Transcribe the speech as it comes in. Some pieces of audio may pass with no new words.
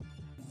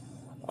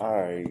All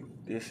right,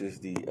 this is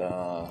the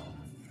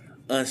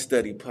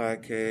Unstudied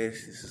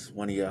Podcast. This is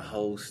one of your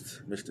hosts,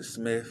 Mr.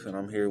 Smith, and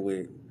I'm here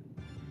with...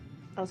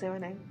 Oh, say my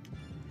name?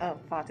 Oh,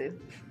 Fatu.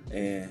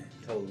 And...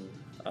 Tolu.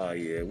 Oh,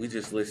 yeah, we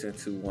just listened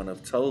to one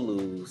of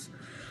Tolu's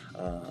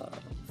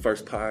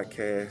first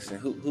podcasts. And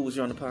who was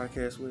you on the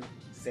podcast with?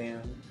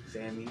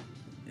 Sammy.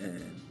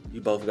 And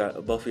you both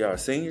of y'all are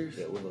seniors?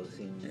 Yeah, we're both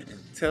seniors. And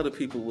tell the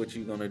people what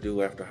you're going to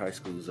do after high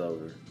school's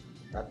over.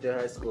 After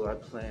high school, I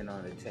plan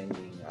on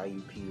attending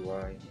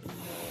IUPUI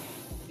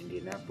in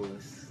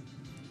Indianapolis.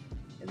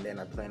 And then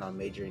I plan on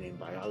majoring in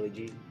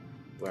biology,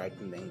 where I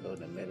can then go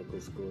to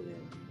medical school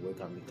and work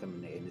on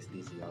becoming an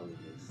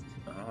anesthesiologist.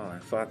 Oh,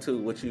 and Fatu,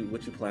 what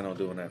you plan on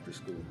doing after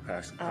school,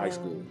 high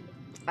school?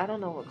 I don't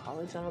know what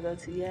college I'm going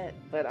to go to yet,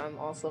 but I'm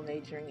also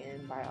majoring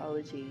in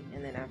biology.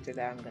 And then after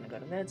that, I'm going to go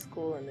to med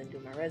school and then do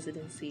my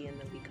residency and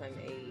then become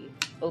a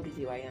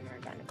OBGYN or a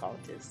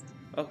gynecologist.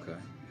 Okay.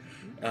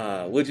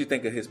 What'd you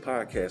think of his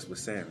podcast with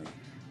Sammy?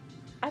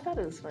 I thought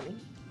it was funny.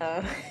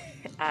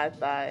 I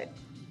thought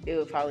it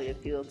would probably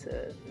appeal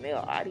to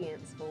male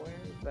audience more,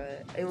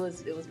 but it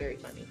was very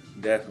funny.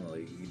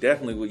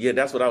 Definitely would. Yeah,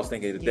 that's what I was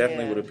thinking. It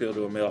definitely would appeal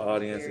to a male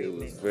audience. It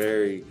was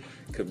very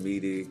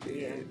comedic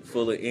and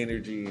full of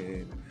energy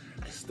and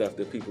stuff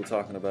that people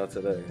talking about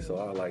today. So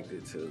I liked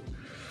it too.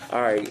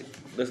 All right,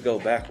 let's go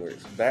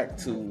backwards. Back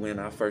to when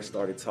I first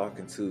started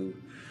talking to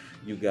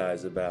you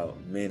guys about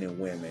men and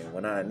women.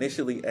 When I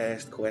initially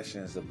asked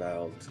questions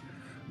about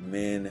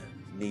men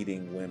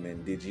needing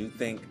women, did you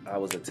think I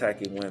was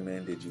attacking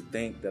women? Did you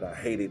think that I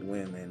hated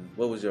women?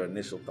 What was your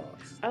initial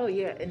thoughts? Oh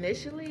yeah,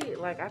 initially,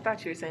 I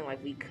thought you were saying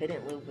we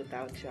couldn't live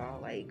without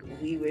y'all.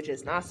 We were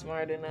just not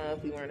smart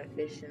enough. We weren't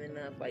efficient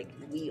enough.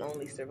 We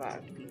only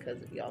survived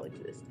because of y'all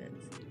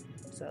existence.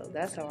 So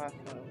that's how I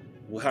felt.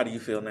 Well, how do you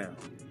feel now?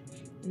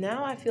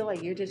 Now I feel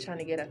like you're just trying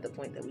to get at the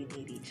point that we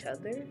need each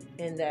other,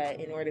 and that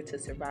in order to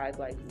survive,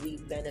 we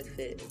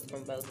benefit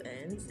from both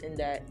ends, and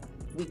that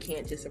we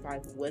can't just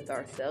survive with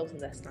ourselves, and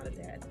that's not a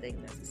bad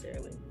thing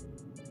necessarily.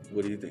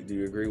 What do you think? Do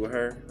you agree with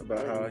her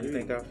about how you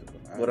think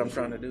what I'm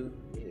trying to do?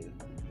 Yeah.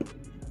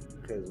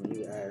 Because when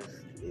you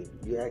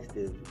asked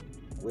if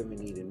women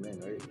needed men,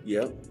 right?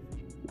 Yep.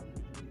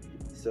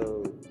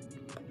 So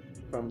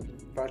from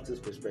Fatu's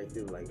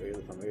perspective,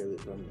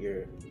 from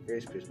your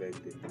first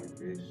perspective,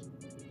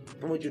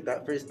 from what you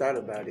first thought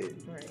about it,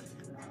 right?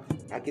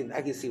 I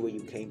can see where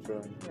you came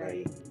from,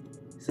 right?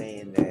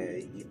 Saying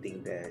that you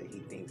think that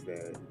he thinks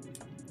that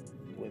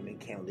women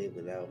can't live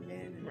without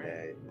men and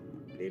that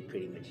they're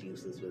pretty much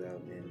useless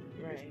without men.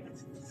 Right.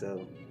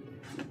 So,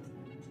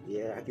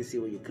 yeah, I can see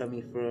where you're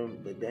coming from,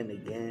 but then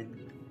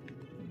again,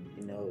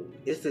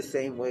 it's the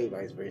same way,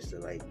 vice versa.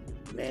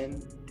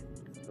 Men,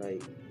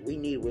 we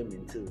need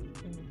women too.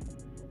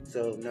 Mm-hmm.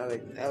 So now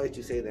that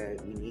you say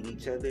that we need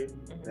each other,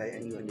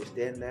 and you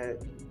understand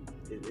that,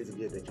 it's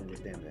good that you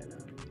understand that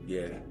now.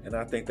 Yeah, and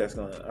I think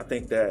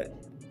that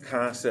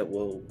concept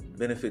will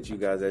benefit you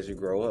guys as you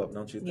grow up,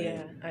 don't you think?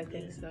 Yeah, I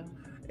think so.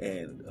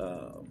 And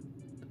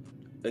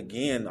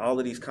again, all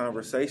of these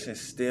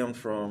conversations stem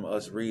from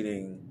us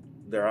reading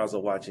Their Eyes Are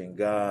Watching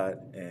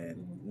God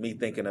and me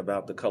thinking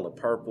about The Color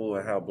Purple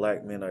and how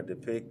black men are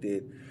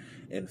depicted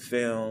in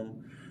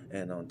film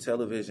and on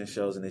television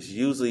shows. And it's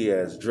usually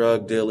as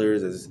drug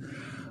dealers, as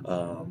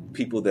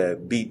people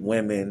that beat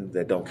women,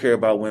 that don't care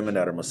about women,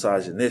 that are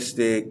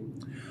misogynistic.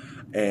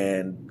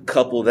 And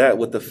couple that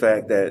with the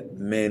fact that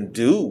men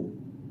do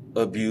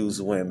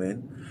abuse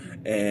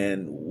women.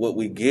 And what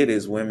we get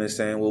is women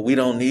saying, well, we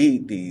don't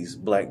need these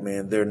black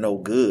men. They're no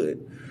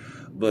good.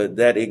 But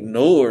that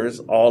ignores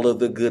all of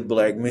the good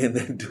black men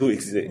that do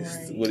exist.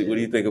 Right. What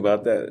do you think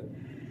about that?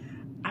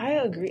 I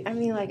agree. I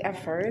mean,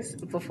 at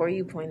first, before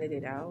you pointed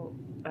it out,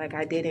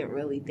 I didn't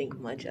really think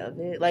much of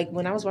it.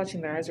 When I was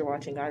watching Their Eyes Are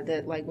Watching God,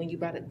 that when you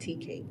bought a tea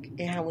cake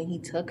and how when he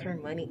took her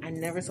money, I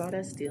never saw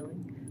that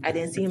stealing. I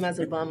didn't see him as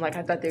a bum. I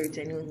thought they were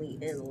genuinely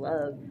in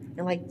love.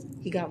 And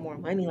he got more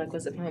money.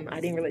 What's the problem? I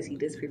didn't realize he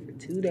disappeared for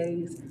 2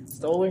 days,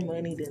 stole her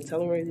money, didn't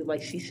tell her where he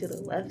was. She should have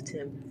left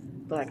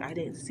him. But I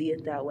didn't see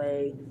it that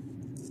way.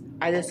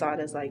 I just saw it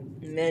as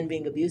men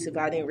being abusive.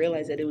 But I didn't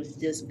realize that it was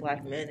just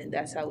black men, and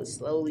that's how it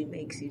slowly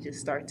makes you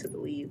just start to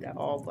believe that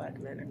all black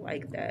men are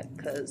like that.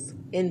 Because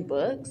in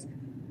books,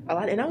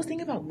 and I was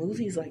thinking about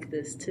movies like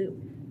this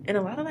too. And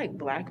a lot of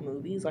black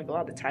movies, a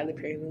lot of the Tyler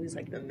Perry movies,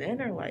 the men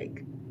are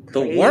crazy.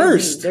 The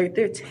worst.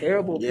 They're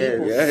terrible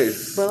people.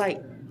 Yes.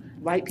 But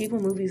white people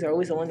movies are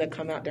always the ones that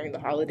come out during the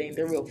holiday, and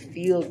they're real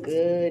feel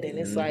good, and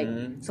it's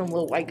some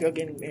little white girl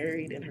getting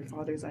married, and her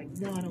father's like,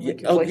 no, I don't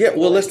like your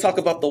boyfriend. Well, let's talk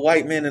about the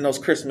white men in those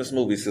Christmas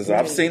movies, because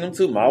I've seen them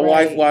too. My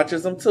wife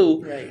watches them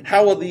too. Right.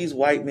 How are these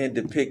white men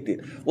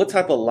depicted? What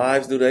type of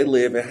lives do they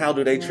live, and how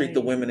do they treat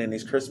the women in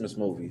these Christmas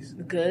movies?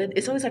 Good.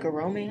 It's always a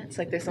romance.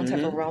 There's some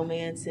type of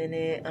romance in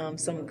it.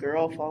 Some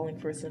girl falling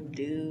for some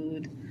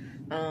dude.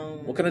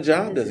 What kind of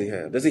job does he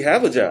have? Does he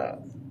have a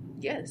job?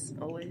 Yes,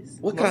 always.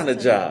 What kind of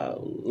job?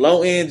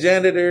 Low-end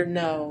janitor?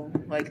 No,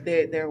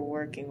 they're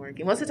working.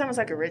 Most of the time it's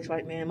a rich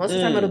white man. Most of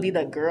the time it'll be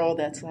the girl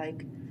that's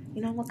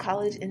I'm a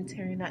college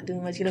intern, not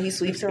doing much. He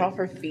sweeps her off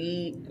her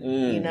feet.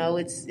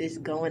 It's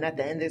going at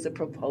the end. There's a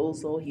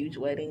proposal, huge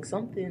wedding,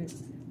 something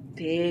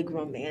big,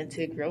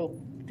 romantic, real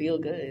feel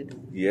good.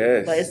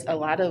 Yes. But it's a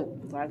lot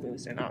of Black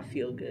movies are not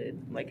feel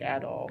good, like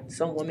at all.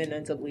 Some woman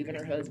ends up leaving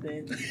her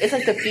husband. It's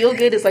like the feel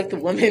good is like the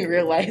woman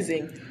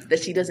realizing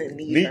that she doesn't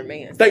need her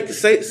man.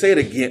 Say it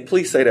again.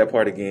 Please say that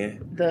part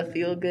again. The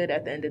feel good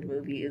at the end of the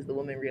movie is the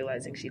woman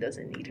realizing she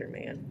doesn't need her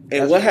man.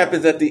 And what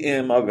happens at the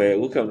end? My bad.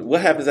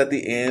 What happens at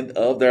the end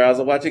of Their Eyes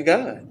Are Watching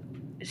God?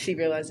 She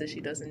realizes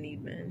she doesn't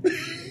need men.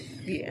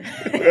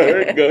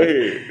 Yeah. Go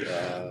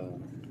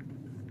ahead.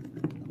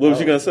 What was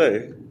you gonna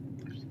say?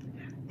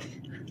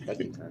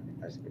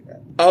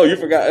 Oh, you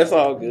forgot. It's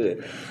all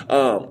good.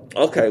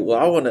 Okay. Well,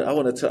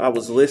 I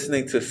was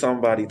listening to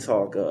somebody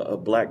talk, a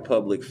Black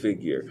public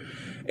figure,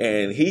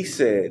 and he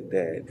said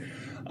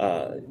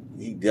that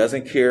he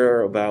doesn't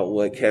care about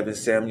what Kevin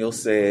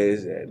Samuels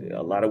says. And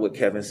a lot of what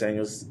Kevin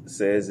Samuels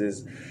says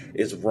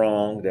is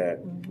wrong. That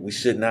we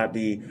should not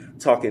be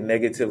talking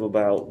negative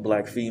about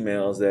Black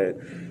females.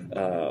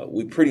 That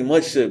we pretty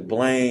much should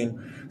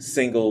blame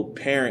single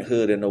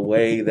parenthood in the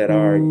way that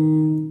our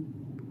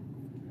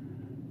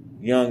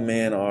young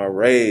men are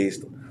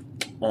raised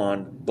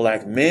on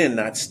Black men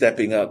not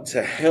stepping up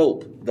to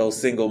help those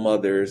single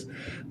mothers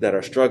that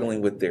are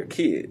struggling with their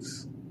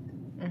kids.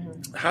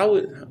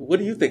 What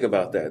do you think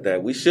about that?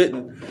 That we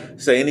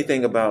shouldn't say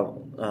anything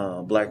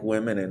about Black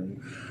women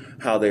and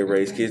how they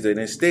raise kids, and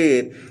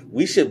instead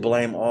we should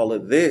blame all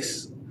of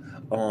this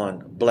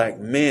on Black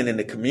men in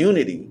the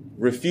community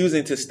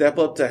refusing to step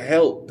up to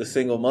help the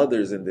single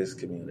mothers in this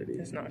community.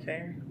 It's not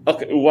fair.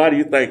 Okay, why do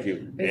you think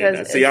you?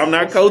 Because see, I'm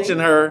not coaching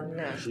her.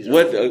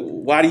 No.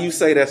 Why do you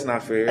say that's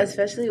not fair?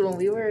 Especially when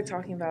we were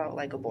talking about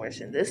like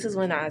abortion. This is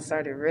when I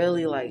started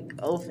really like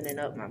opening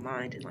up my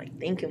mind and like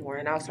thinking more.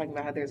 And I was talking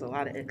about how there's a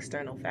lot of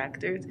external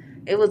factors.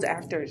 It was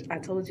after I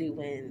told you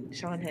when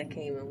Sean had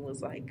came and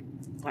was like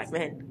Black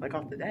men, like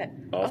off the bat.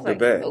 Off the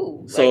bat.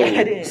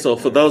 So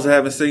for those who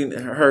haven't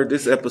heard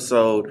this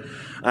episode,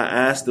 I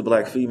asked the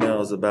Black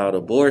females about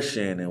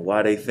abortion and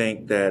why they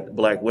think that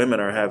Black women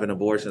are having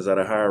abortions at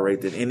a higher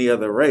rate than any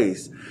other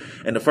race.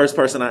 And the first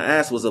person I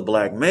asked was a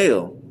Black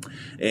male.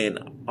 And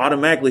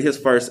automatically his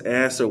first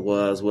answer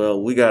was,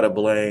 well, we got to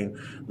blame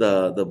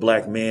the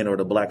Black men or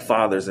the Black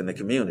fathers in the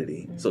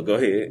community. So go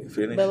ahead,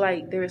 finish. But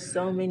like there's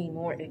so many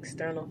more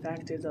external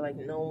factors that like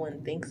no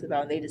one thinks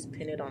about. They just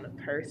pin it on a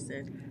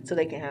person so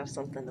they can have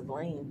something to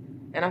blame.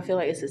 And I feel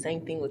like it's the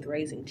same thing with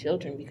raising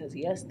children because,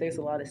 yes, there's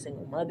a lot of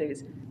single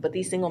mothers, but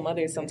these single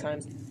mothers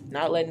sometimes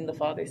not letting the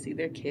father see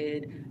their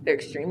kid. They're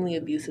extremely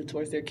abusive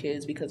towards their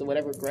kids because of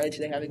whatever grudge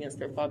they have against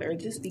their father or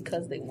just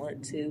because they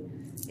want to.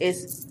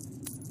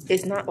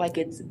 It's not like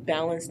it's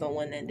balanced on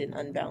one end and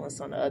unbalanced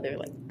on the other.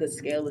 Like the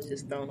scale is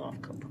just thrown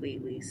off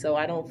completely. So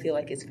I don't feel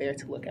like it's fair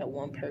to look at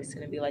one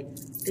person and be like,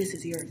 this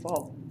is your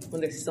fault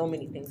when there's so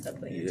many things that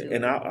play into it.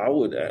 And I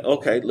would,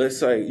 okay, let's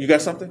say, you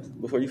got something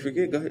before you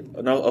forget? Go ahead.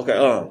 No?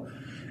 Okay.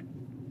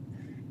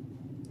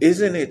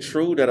 Isn't it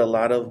true that a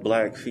lot of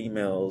Black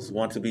females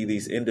want to be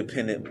these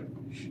independent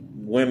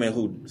women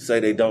who say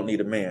they don't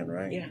need a man,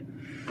 right? Yeah.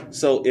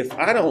 So if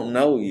I don't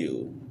know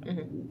you,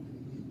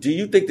 do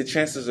you think the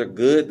chances are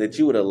good that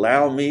you would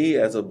allow me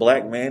as a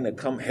Black man to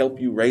come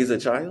help you raise a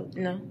child?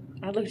 No.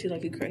 I look at you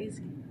like you're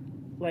crazy.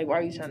 Like, why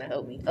are you trying to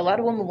help me? A lot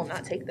of women will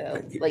not take the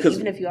help. Like,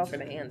 even if you offer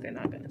the hand, they're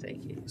not going to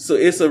take it. So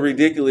it's a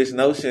ridiculous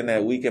notion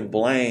that we can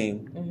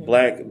blame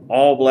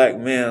all Black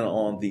men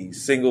on the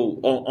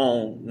single,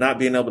 on not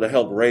being able to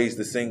help raise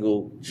the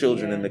single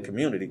children in the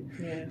community.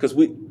 Because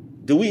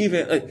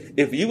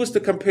if you was to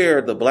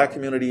compare the Black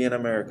community in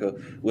America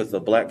with the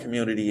Black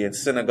community in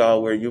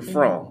Senegal, where you're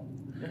from,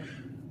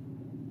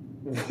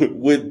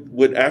 would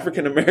the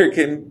African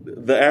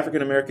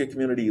American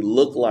community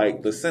look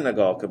like the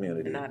Senegal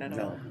community? Not at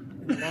all.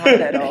 Not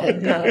at all.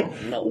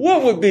 No.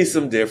 What would be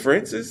some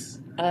differences?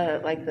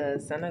 Like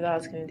the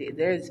Senegalese community,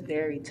 there's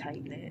very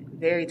tight knit,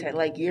 very tight.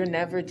 Like you're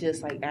never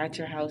just like at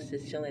your house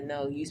just chilling.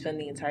 No, you spend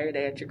the entire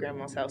day at your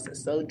grandma's house, and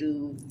so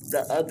do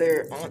the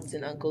other aunts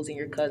and uncles and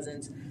your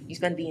cousins. You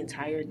spend the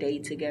entire day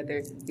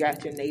together. You're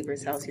at your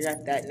neighbor's house. You're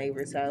at that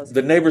neighbor's house.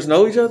 The neighbors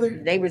know each other?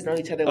 Neighbors know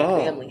each other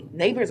like family.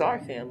 Neighbors are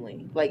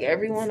family. Like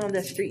everyone on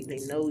the street, they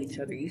know each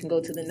other. You can go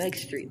to the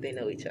next street, they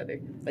know each other.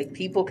 Like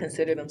people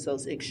consider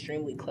themselves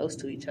extremely close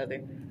to each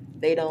other.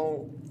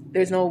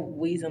 There's no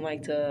reason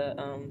like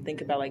to think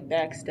about like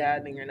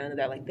backstabbing or none of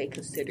that. Like they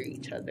consider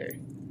each other.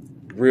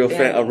 A real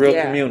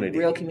community.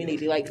 Real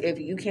community. Like if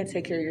you can't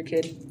take care of your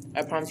kid,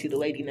 I promise you the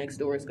lady next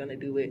door is going to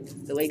do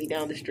it. The lady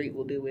down the street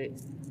will do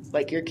it.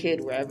 Like your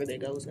kid, wherever they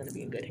go, is going to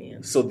be in good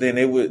hands. So then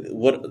it would,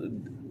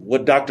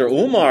 what Dr.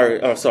 Umar,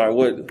 now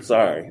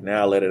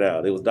I let it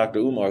out. It was Dr.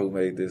 Umar who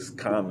made this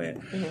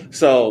comment.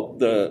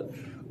 So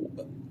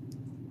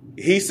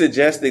he's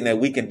suggesting that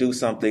we can do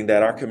something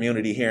that our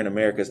community here in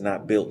America is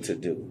not built to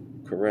do,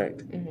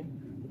 correct?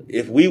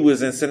 If we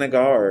was in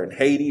Senegal or in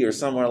Haiti or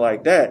somewhere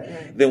like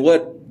that, then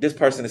what this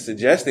person is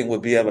suggesting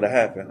would be able to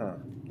happen, huh?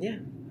 Yeah.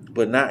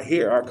 but not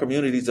here. Our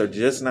communities are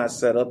just not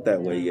set up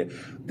that way yet.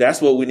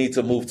 That's what we need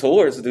to move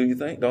towards, do you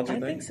think? Don't you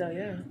think? I think so,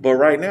 yeah. But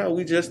right now,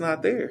 we just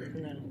not there.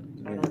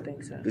 No, I don't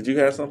think so. Did you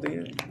have something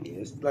yet? Yeah,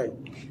 it's like,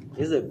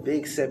 there's a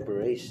big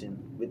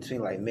separation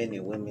between like men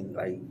and women,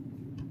 like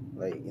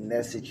in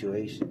that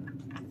situation.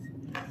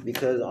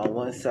 Because on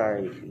one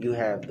side, you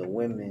have the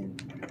women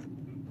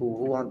who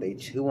want their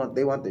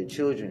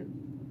children.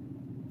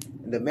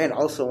 And the men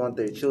also want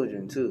their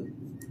children too.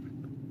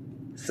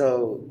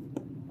 So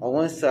on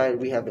one side,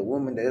 we have the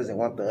woman that doesn't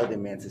want the other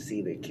man to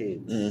see their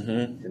kids.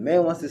 Mm-hmm. The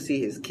man wants to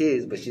see his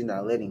kids, but she's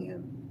not letting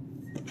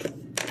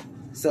him.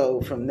 So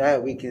from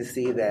that, we can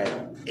see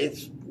that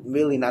it's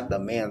really not the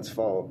man's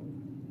fault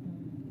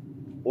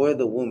or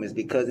the woman's,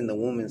 because in the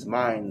woman's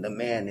mind, the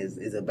man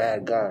is a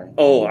bad guy.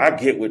 Oh, I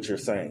get what you're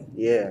saying.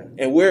 Yeah.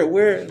 And where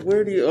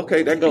do you?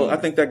 Okay, I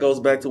think that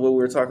goes back to what we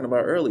were talking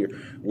about earlier.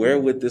 Where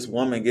would this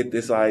woman get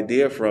this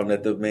idea from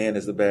that the man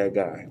is the bad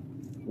guy?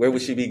 Where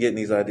would she be getting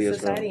these ideas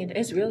Society, from?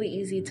 It's really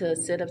easy to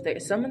sit up there.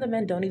 Some of the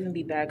men don't even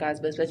be bad guys,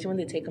 but especially when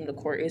they take them to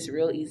court, it's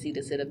real easy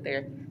to sit up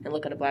there and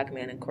look at a black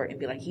man in court and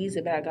be like, he's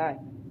a bad guy.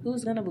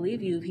 Who's gonna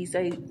believe you if he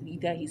say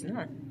that he's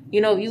not?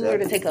 You know, if you were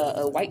to take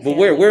a white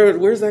family. But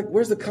where's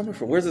it coming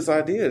from? Where's this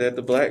idea that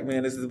the black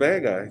man is the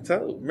bad guy?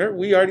 Remember,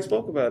 we already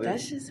spoke about it.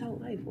 That's just how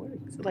life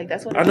works. Like,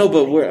 that's what I know,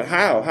 but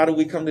how do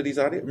we come to these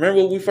ideas?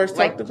 Remember what we first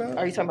talked about?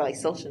 Are you talking about like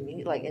social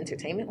media, like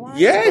entertainment wise?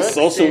 Yes,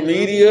 social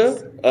media,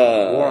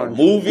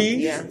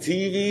 movies,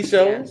 TV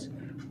shows. Yeah.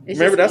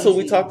 Remember, that's what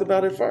we talked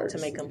about at first.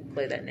 To make them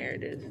play that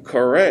narrative.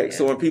 Correct. Yeah.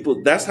 So when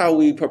people, that's how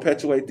we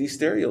perpetuate these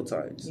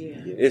stereotypes. Yeah.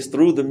 It's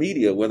through the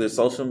media, whether it's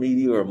social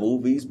media or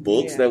movies,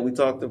 books that we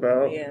talked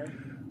about. Yeah.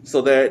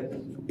 So that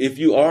if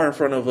you are in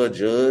front of a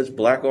judge,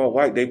 black or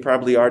white, they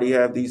probably already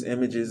have these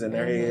images in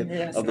their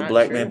head of the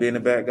black man being a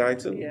bad guy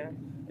too. Yeah.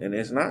 And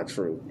it's not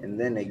true. And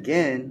then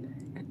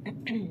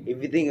again,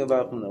 if you think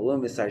about from the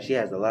woman's side, she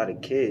has a lot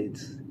of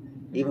kids,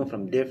 even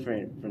from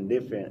different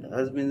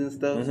husbands and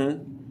stuff.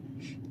 Mm-hmm.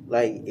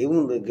 Like, it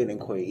wouldn't look good in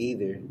court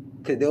either,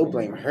 because they'll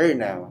blame her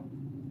now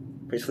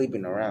for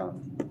sleeping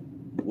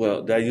around.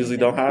 Well, that usually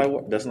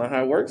that's not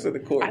how it works in the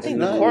court. I think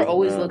the court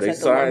always looks at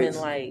the woman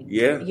like,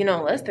 you know,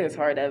 unless there's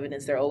hard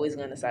evidence, they're always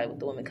going to side with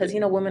the woman. Because, you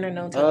know, women are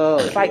known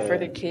to fight for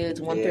their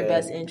kids, want their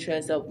best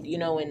interests. So, you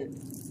know, in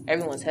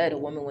everyone's head, a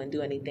woman wouldn't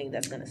do anything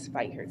that's going to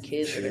spite her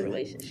kids or their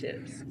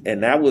relationships.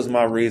 And that was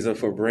my reason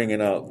for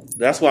bringing up.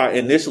 That's why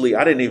initially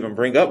I didn't even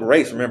bring up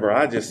race. Remember,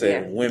 I just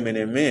said women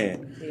and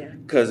men.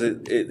 Because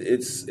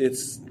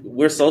it's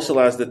we're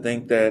socialized to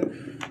think that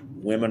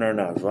women are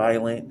not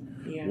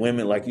violent. Yeah.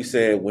 Women, like you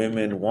said,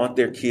 women want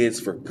their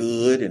kids for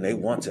good and they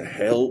want to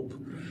help.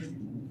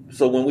 Mm-hmm.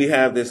 So when we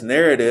have this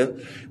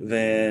narrative,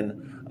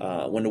 then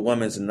when the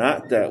woman's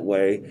not that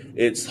way,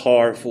 it's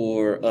hard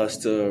for us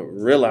to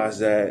realize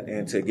that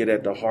and to get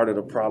at the heart of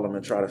the problem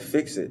and try to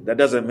fix it. That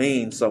doesn't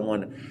mean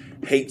someone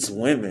hates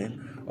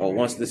women or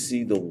wants to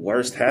see the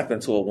worst happen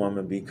to a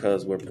woman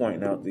because we're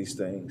pointing out these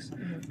things.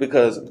 Mm-hmm.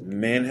 Because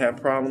men have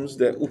problems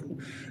that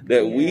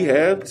we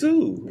have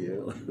too.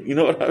 Yeah. You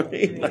know what I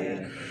mean? Yeah.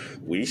 Like,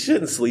 we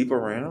shouldn't sleep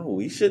around.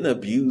 We shouldn't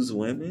abuse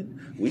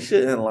women. We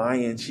shouldn't lie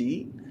and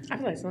cheat. I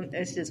feel like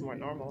it's just more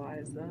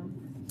normalized though.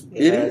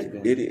 It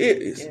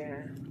is.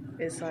 Yeah.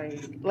 It's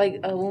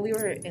like when we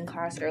were in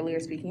class earlier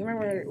speaking, you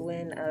remember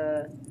when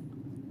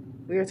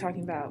we were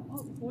talking about,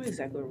 what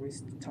exactly were we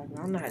talking about?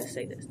 I don't know how to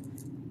say this.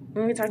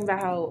 When we were talking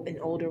about how an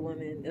older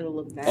woman, it'll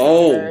look bad.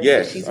 Oh, her,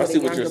 yes. I see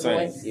what you're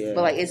saying. Yeah.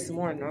 But, like, it's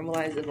more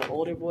normalized if an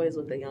older boy is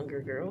with a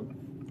younger girl.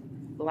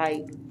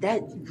 Like,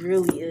 that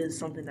really is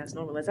something that's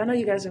normalized. I know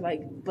you guys are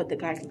like, but the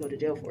guy can go to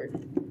jail for it.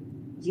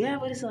 Yeah,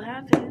 but it still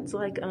happens.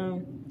 Like, I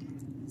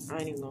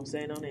ain't even gonna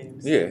say no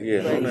names.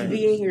 Yeah. But no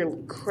being here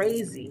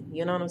crazy,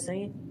 you know what I'm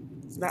saying?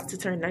 About to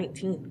turn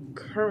 19,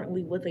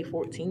 currently with a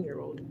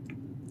 14-year-old.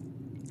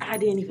 I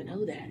didn't even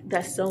know that.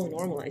 That's so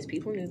normalized.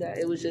 People knew that.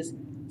 It was just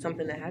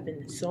something that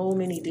happened. So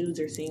many dudes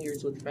are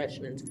seniors with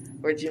freshmen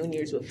or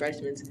juniors with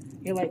freshmen.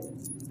 You're like,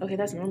 okay,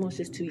 that's normal. It's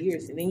just 2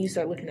 years. And then you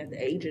start looking at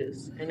the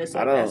ages, and it's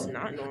like, that's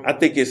not normal. I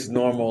think it's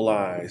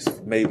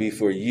normalized maybe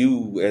for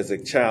you as a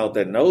child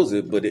that knows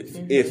it, but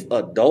if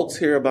adults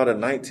hear about a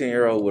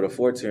 19-year-old with a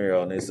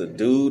 14-year-old and it's a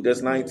dude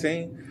that's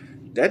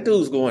 19, that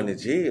dude's going to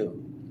jail.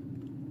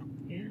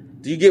 Yeah.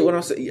 Do you get what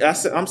I'm saying?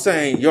 I'm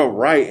saying you're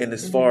right in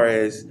as far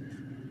as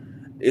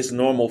it's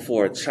normal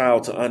for a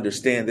child to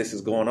understand this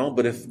is going on,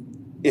 but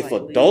if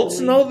adults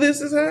know this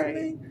is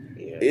happening,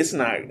 it's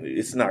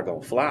not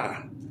gonna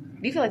fly.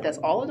 Do you feel like that's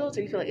all adults,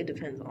 or you feel like it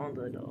depends on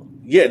the adult?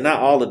 Yeah, not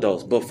all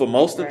adults, but for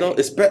most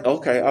adults,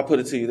 okay, I'll put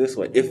it to you this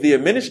way: if the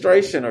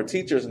administration or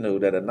teachers knew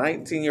that a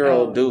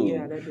 19-year-old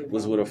dude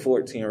was with a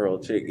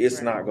 14-year-old chick,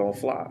 it's not gonna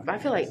fly. But I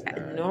feel like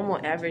normal,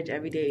 average,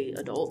 everyday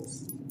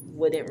adults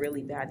wouldn't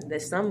really bat.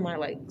 There's some might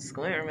like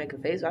squint or make a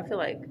face, but I feel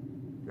like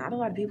not a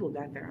lot of people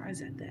bat their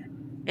eyes at that.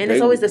 And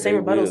it's always the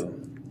same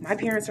rebuttals. My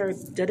parents are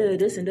da-da-da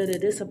this and da-da-da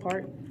this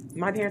apart.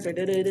 my parents are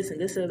this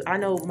and this. I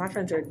know my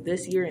friends are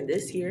this year and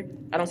this year.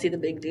 I don't see the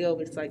big deal,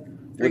 but it's like.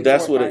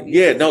 That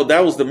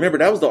was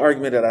the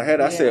argument that I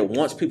had. I said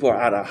once people are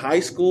out of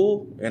high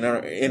school and are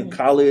in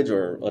college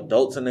or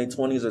adults in their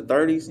 20s or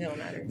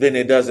 30s, then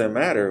it doesn't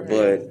matter. Right.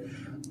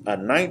 But a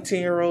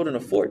 19-year-old and a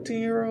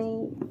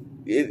 14-year-old,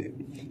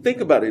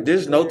 think about it.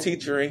 There's no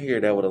teacher in here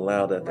that would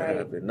allow that to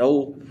happen.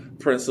 No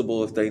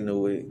principal if they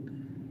knew it.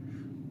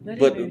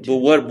 But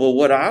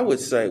what I would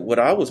say, what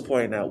I was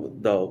pointing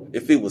out though,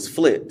 if it was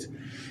flipped,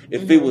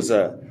 if it was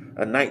a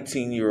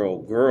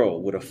 19-year-old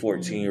girl with a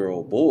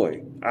 14-year-old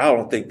boy, I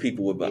don't think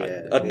people would buy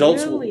it.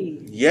 Adults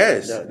would.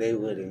 Yes. No, they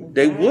wouldn't.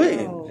 They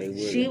wouldn't. They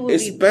wouldn't. She would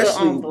be put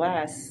on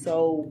blast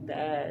so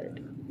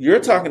bad.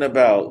 You're talking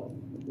about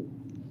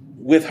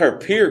with her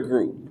peer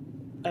group.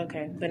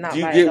 Okay, but not. Do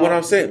you get what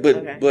I'm saying?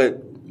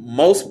 But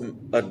most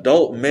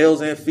adult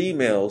males and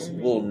females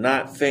will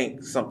not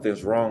think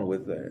something's wrong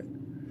with that.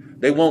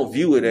 They won't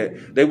view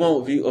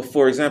it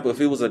for example, if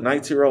it was a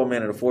 19-year-old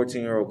man and a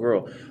 14-year-old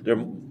girl,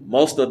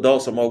 most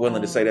adults are more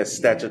willing to say that's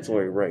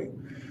statutory rape.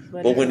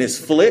 But when it's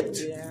flipped,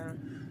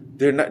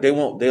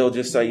 they'll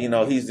just say,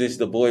 he's just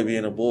the boy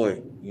being a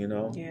boy,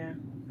 Yeah.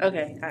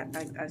 Okay. I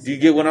do you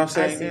get what I'm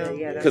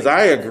saying? Because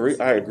I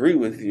agree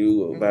with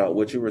you about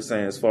what you were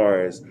saying as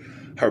far as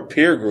her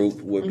peer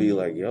group would be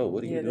like, yo,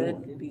 what are you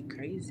doing? That'd be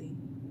crazy.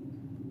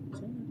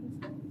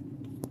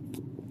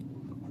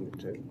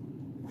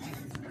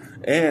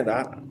 And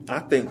I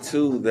think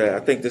too that I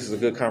think this is a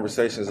good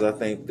conversation. I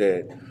think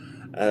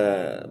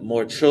that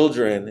more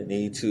children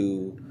need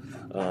to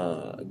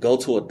go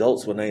to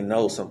adults when they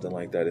know something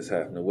like that is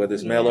happening, whether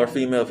it's male or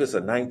female. If it's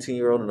a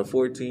 19-year-old and a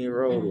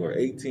 14-year-old or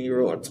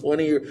 18-year-old or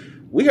 20-year,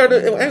 we heard a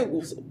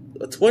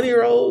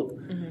 20-year-old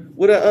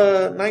with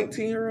a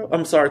 19-year-old.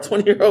 I'm sorry,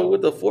 20-year-old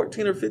with a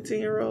 14 or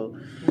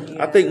 15-year-old.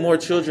 I think more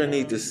children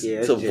need to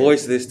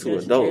voice this to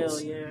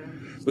adults.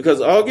 Because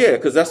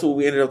that's what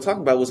we ended up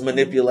talking about was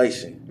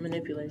manipulation.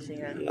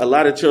 A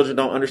lot of children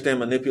don't understand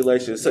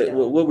manipulation. So,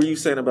 what were you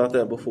saying about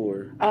that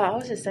before? I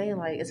was just saying,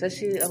 like,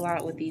 especially a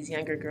lot with these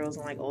younger girls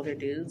and like older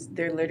dudes,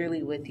 they're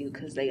literally with you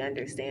because they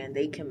understand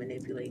they can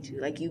manipulate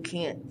you. Like, you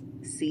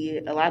can't see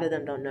it. A lot of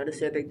them don't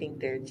notice it. They think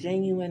they're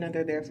genuine or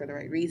they're there for the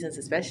right reasons.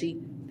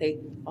 Especially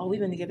we've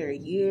been together a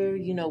year.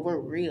 We're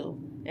real.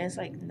 And it's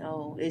like,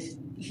 no,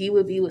 he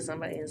would be with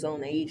somebody in his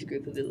own age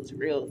group if it was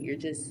real. You're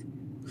just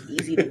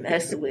easy to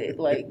mess with.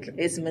 Like,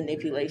 it's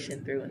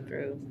manipulation through and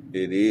through.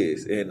 It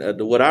is.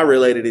 And what I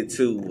related it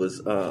to was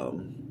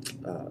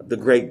The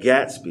Great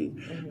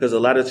Gatsby, because a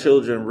lot of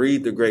children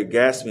read The Great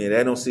Gatsby and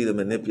they don't see the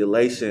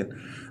manipulation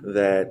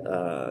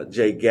that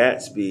Jay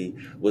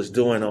Gatsby was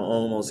doing on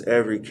almost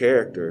every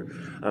character.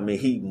 I mean,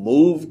 he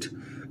moved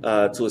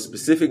to a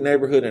specific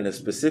neighborhood in a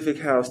specific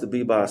house to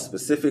be by a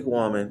specific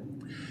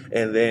woman,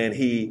 and then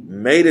he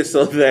made it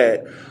so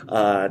that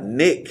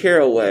Nick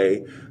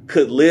Carraway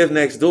could live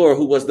next door,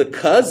 who was the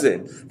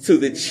cousin to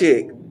the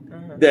chick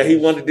that he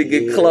wanted to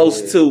get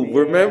close to.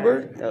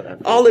 Remember?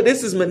 All of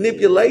this is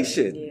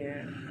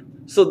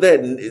manipulation. So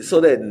that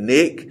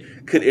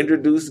Nick could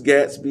introduce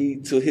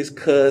Gatsby to his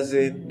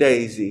cousin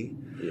Daisy.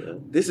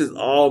 This is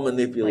all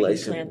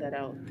manipulation. Like, he planned that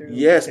out through.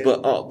 Yes,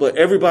 but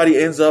everybody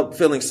ends up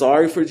feeling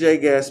sorry for Jay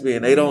Gatsby,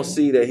 and they don't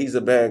see that he's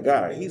a bad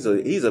guy. He's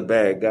a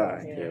bad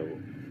guy. Yeah.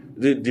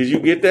 Did you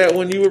get that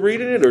when you were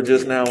reading it, or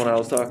just now when I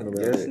was talking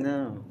about it? Just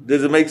now.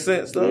 Does it make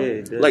sense though? Yeah,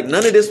 it does. Like,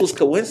 none of this was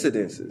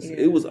coincidences. Yeah.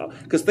 It was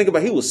because think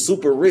about it, he was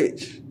super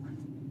rich,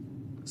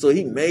 so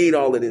he made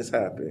all of this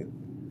happen.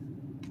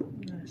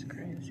 That's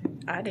crazy.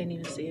 I didn't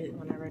even see it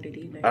when I read it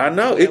either. I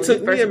know it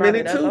took me a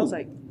minute too. I was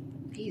like,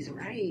 he's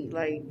right.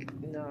 Like,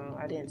 no,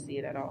 I didn't see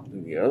it at all.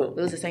 Yeah, it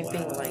was the same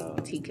thing with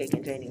like Tea Cake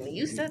and Janie. When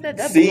you said that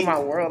blew my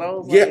world. I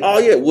was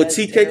with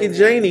Tea Cake and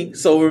Janie.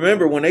 So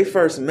remember when they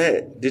first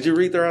met? Did you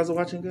read Their Eyes Are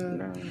Watching God?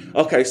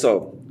 No. Okay,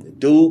 so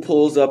dude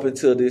pulls up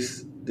into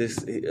this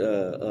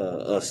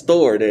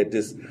store that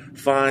this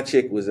fine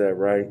chick was at,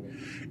 right?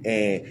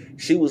 And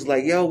she was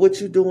like, "Yo,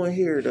 what you doing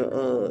here?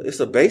 It's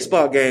a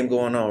baseball game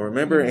going on,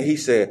 remember?" And he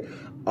said,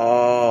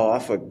 "Oh, I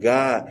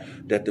forgot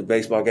that the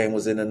baseball game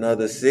was in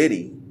another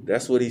city."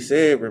 That's what he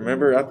said.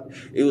 Remember, I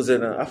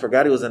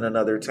forgot it was in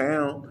another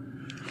town.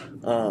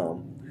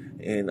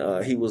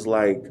 And he was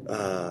like,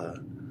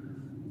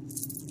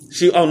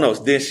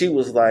 Then she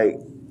was like,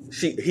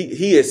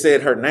 he had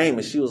said her name,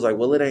 and she was like,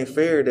 "Well, it ain't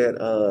fair that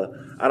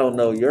I don't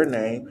know your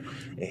name."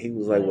 And he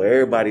was like, "Well,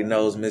 everybody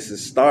knows Mrs.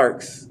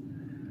 Starks."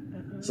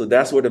 So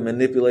that's where the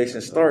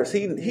manipulation starts.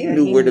 He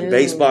knew where the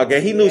baseball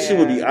game. He knew she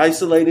would be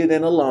isolated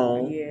and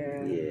alone.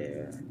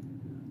 Yeah.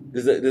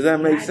 Does that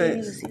make sense? I didn't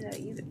even see that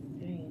either.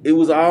 It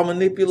was all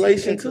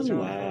manipulation too.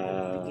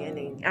 Wow.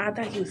 Beginning. I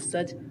thought he was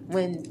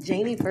when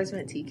Janie first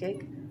met Tea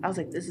Cake, I was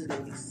like, this is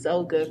gonna be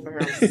so good for her.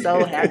 I'm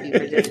so happy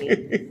for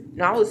Janie.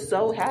 No, I was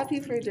so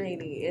happy for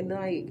Janie. And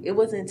like, it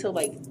wasn't until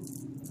like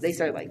they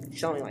started like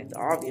showing like the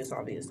obvious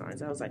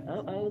signs. I was like,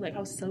 like I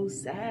was so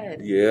sad.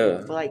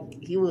 Yeah. But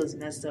like he was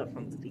messed up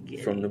from the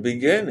beginning. From the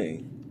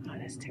beginning. Oh,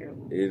 that's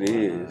terrible. It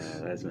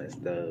is. That's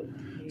messed up.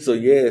 So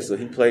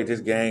he played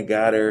this game,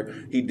 got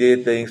her. He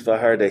did things for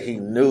her that he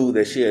knew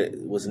that she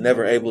was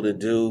never able to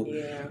do.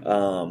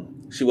 Yeah.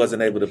 She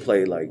wasn't able to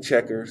play like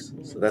checkers.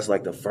 So that's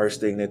like the first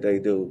thing that they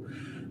do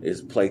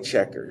is play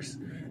checkers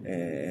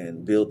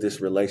and build this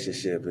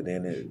relationship. And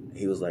then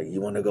he was like, "You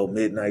want to go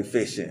midnight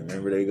fishing?"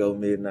 Remember, they go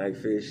midnight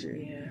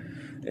fishing. Yeah.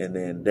 And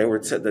then they were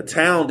the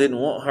town didn't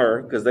want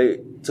her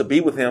to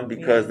be with him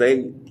because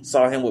they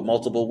saw him with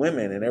multiple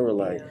women, and they were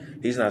like,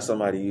 "He's not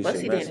somebody you should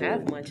mess with." Plus, he didn't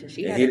have much, and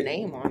she had a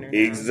name on her.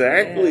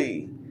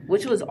 Exactly. Yeah.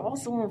 Which was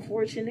also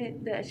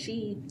unfortunate that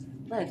she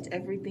left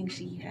everything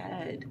she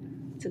had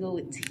to go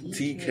with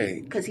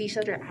TK. Because he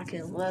showed her, "I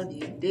can love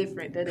you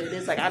different." That it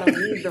is like, I don't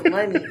need the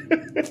money.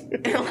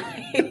 And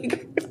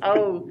like,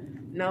 oh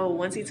no!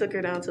 Once he took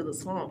her down to the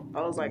swamp,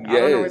 I was like, I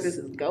don't know where this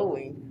is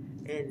going.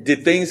 And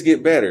did things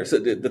get better? So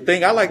the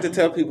thing I like to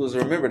tell people is,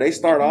 remember, they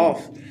start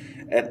off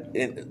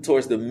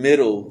towards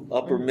the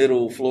upper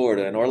middle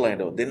Florida and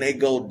Orlando. Then they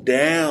go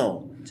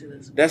down.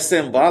 That's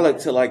symbolic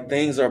to like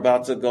things are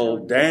about to go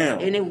down.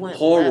 And it went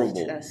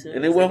horrible.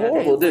 And it went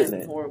horrible,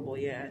 didn't it? Horrible,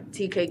 yeah.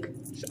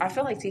 TK, I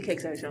feel like TK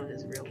started showing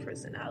his real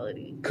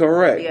personality.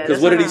 Correct.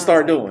 Because what did he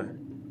start doing?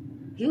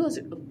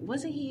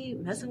 Wasn't he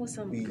messing with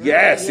some girl?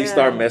 Yes, he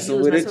started messing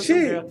with a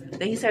chick.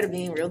 Then he started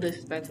being real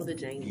disrespectful to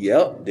Jane.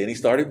 Yep. Then he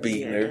started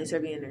beating her. Then he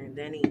started beating her, and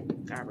then he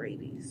got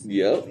rabies.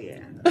 Yep.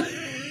 Yeah.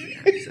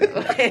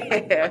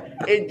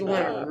 It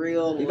went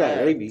real. He got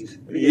rabies.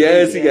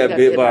 Yes, he got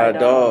bit by a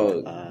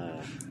dog.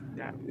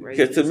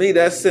 Because to me,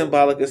 that's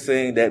symbolic of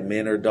saying that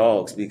men are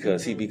dogs,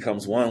 because he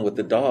becomes one with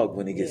the dog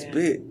when he gets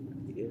bit.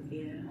 Yeah.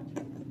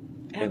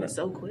 It happened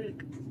so quick.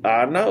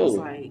 I know. It was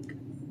like,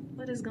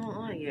 what is going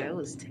on? Yeah, it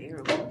was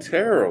terrible.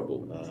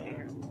 Terrible.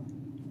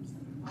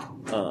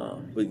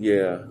 But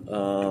yeah,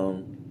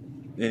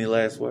 any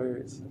last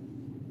words?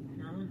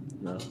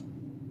 No.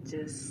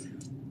 Just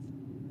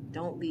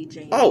don't be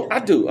Jane. Oh, I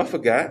do. I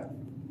forgot.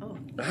 Oh.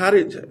 How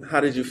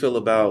did you feel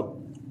about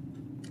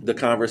the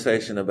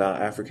conversation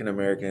about African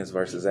Americans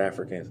versus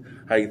Africans?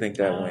 How do you think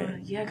that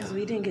went? Yeah, because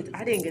I didn't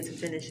get to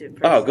finish it.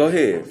 Oh, go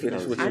ahead.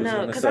 Finish what you was going to say. I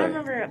know, because I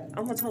remember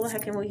Omotola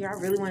had came over here. I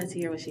really wanted to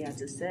hear what she had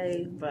to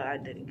say, but I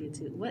didn't get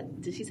to.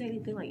 What did she say?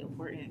 Anything like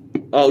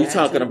important? Oh, you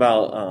talking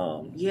about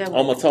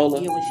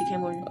Omotola? Yeah, when she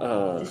came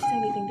over. Did she say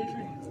anything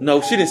different?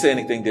 No, she didn't say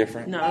anything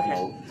different. No,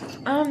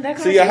 okay. That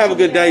See, y'all have a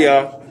good day,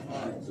 y'all.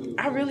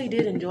 I really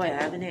did enjoy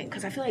having it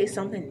because I feel like it's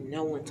something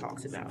no one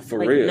talks about. For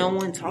real. No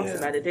one talks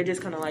about it. They're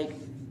just kind of like,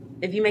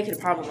 if you make it a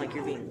problem, like,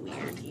 you're being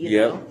weird, you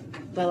know?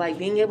 But, like,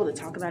 being able to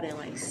talk about it and,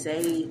 like,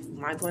 say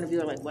my point of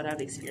view or, like, what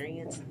I've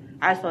experienced,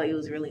 I felt like it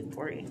was really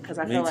important. Because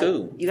I feel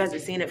like you guys are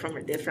seeing it from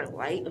a different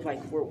light of,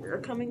 like, where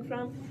we're coming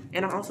from.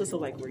 And I also saw,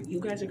 like, where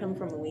you guys are coming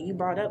from. And when you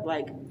brought up,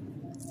 like,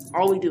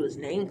 all we do is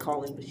name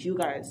calling, but you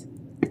guys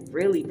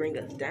really bring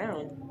us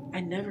down. I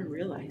never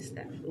realized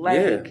that.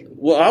 Like,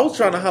 Well, I was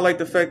trying to highlight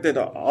the fact that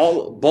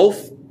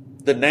both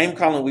the name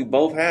calling we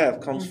both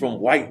have comes from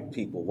white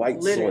people,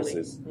 white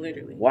sources,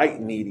 white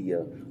media,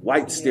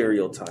 white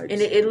stereotypes.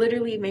 And it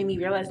literally made me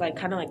realize, like,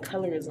 kind of like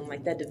colorism,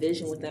 like that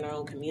division within our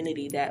own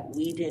community that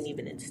we didn't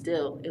even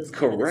instill. It was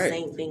kind of the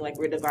same thing, like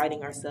we're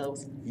dividing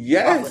ourselves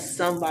off of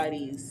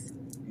somebody's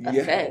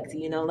effect,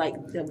 you know, like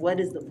what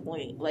is the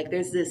point? Like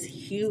there's this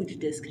huge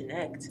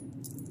disconnect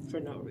for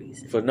no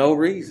reason. For no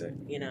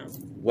reason. You know.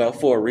 Well,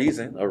 for a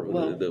reason,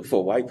 or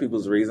for white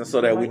people's reason,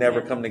 so that we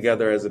never come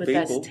together as a people.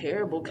 But that's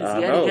terrible,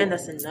 because yet again,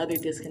 that's another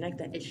disconnect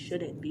that it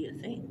shouldn't be a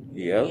thing.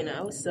 Yeah. You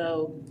know,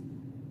 so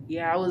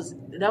yeah,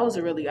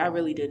 I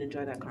really did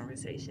enjoy that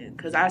conversation,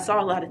 because I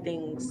saw a lot of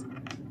things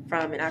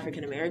from an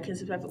African American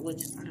perspective,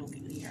 which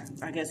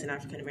I guess an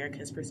African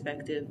American's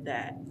perspective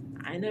that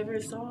I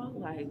never saw.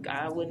 Like,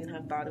 I wouldn't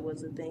have thought it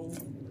was a thing.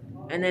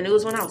 And then it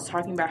was when I was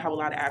talking about how a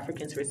lot of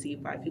Africans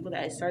perceive Black people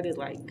that it started,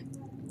 like,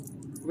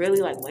 really,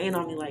 like, weighing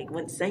on me. Like,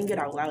 when saying it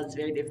out loud is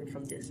very different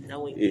from just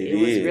knowing it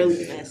was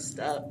really messed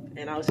up.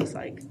 And I was just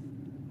like,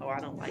 oh, I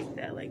don't like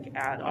that, like,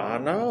 at all. I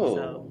know.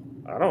 So,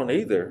 I don't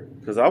either.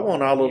 Because I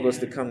want all of us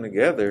to come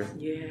together.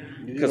 Yeah.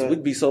 Because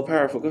we'd be so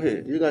powerful. Go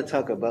ahead. You got to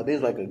talk about,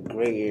 there's like a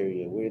gray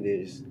area where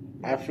there's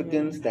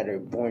Africans that are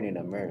born in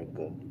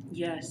America.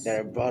 Yes.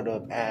 That are brought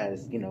up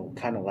as, you know,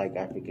 kind of like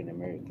African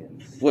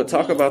Americans. Well,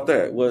 talk about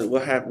that.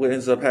 What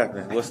ends up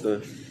happening? Is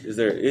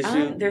there an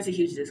issue? There's a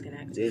huge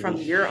disconnect from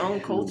your own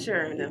culture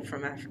and then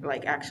from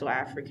like actual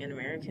African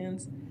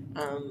Americans,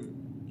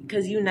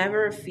 because you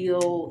never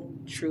feel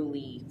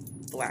truly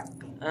Black.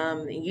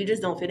 You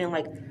just don't fit in.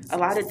 Like, a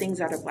lot of things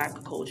that are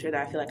Black culture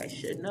that I feel like I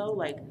should know,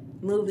 like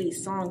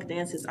movies, songs,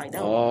 dances, I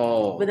don't.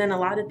 Oh. But then a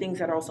lot of things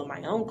that are also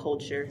my own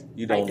culture,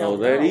 you don't know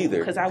that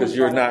either, because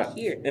you're not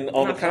here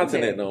on the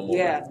continent no more.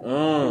 Yeah.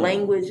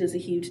 Language is a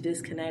huge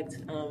disconnect,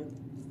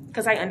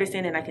 because I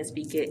understand and I can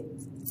speak it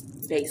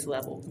base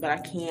level, but I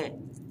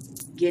can't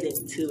get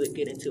into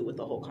it with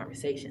the whole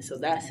conversation. So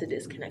that's the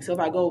disconnect. So if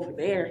I go over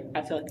there,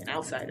 I feel like an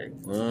outsider.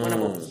 When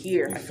I'm over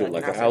here, I feel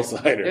like an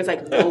outsider. There's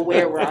like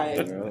nowhere where I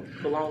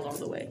belong all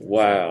the way.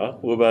 Wow.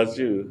 What about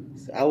you?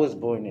 So I was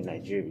born in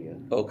Nigeria.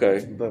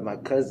 Okay. But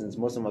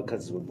most of my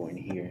cousins were born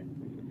here.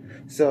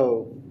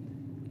 So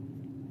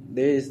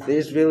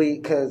there's really,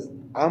 because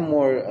I'm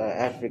more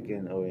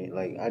African, or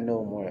like I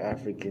know more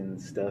African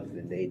stuff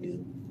than they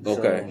do.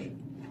 Okay.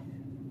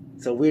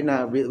 So we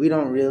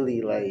don't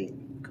really like,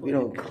 we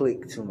don't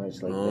click too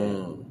much like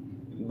that.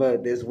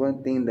 But there's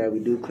one thing that we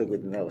do click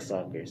with, and that was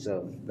soccer.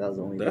 So that was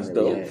the only thing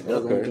that we had. That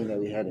was the only thing that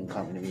we had in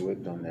common, and we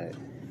worked on that.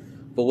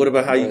 But what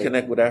about how you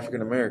connect with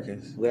African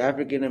Americans? With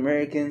African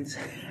Americans,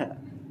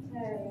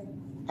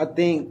 I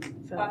think.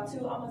 About two,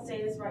 I'm gonna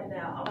say this right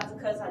now. I'm about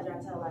to cuss how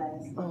y'all tell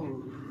last.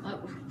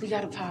 Oh, we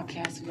got a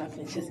podcast. We got to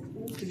finish. Just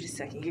give it a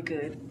second. You're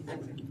good.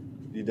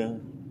 You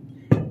done?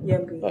 Yeah,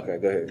 I'm good. Okay,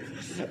 go ahead.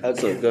 Okay.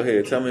 So go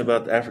ahead. Tell me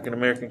about the African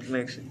American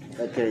connection.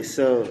 Okay,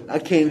 so I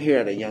came here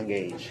at a young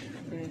age,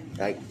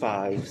 like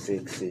 5,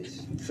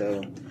 6-ish.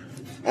 So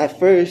at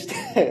first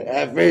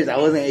I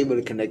wasn't able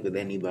to connect with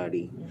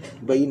anybody.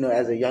 But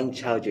as a young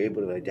child, you're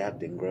able to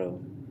adapt and grow.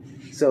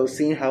 So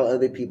seeing how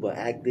other people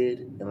acted,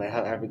 and like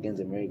how African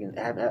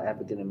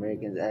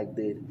Americans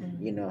acted,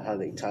 how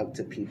they talk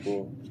to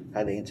people,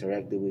 how they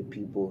interacted with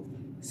people,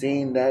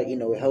 seeing that,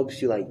 it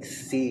helps you like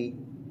see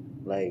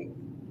like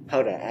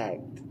how to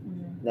act.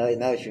 Now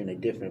that you're in a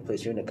different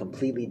place, you're in a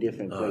completely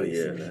different place.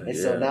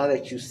 So now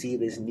that you see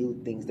these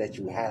new things that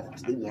you have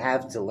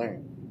to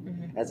learn.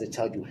 As a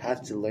child, you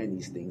have to learn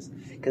these things,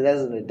 because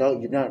as an adult,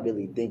 you're not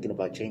really thinking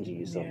about changing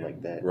yourself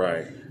like that.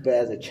 Right. But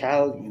as a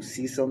child, you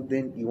see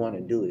something, you want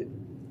to do it.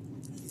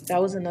 That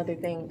was another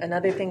thing.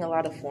 Another thing, a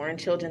lot of foreign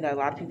children that a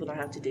lot of people don't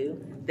have to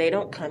do. They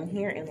don't come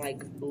here and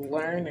like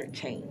learn or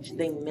change.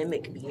 They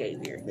mimic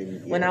behavior.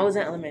 When I was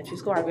in elementary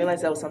school, I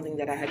realized that was something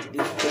that I had to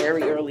do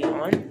very early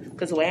on,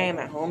 because the way I am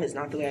at home is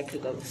not the way I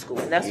could go to school.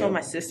 And that's what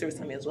my sister was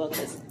telling me as well,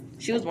 because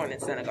she was born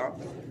in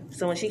Senegal.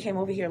 So when she came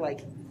over here,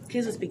 like,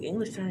 kids would speak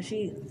English to her,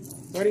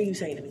 what are you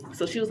saying to me?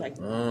 So she was like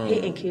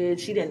hitting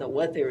kids. She didn't know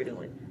what they were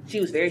doing.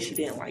 She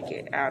didn't like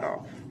it at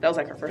all. That was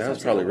like her first time.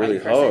 That's probably really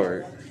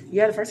hard.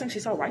 Yeah, the first time she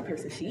saw a white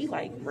person, she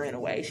like ran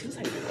away. She was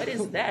like, what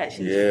is that?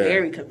 She was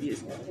very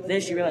confused. Then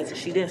she realized that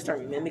she didn't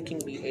start mimicking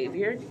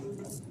behavior,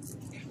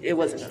 it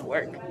wasn't going to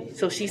work.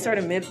 So she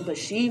started but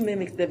she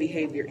mimicked the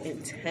behavior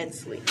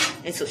intensely.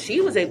 And so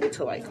she was able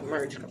to like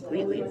merge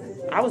completely.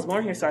 I was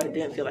born here, so I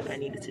didn't feel like I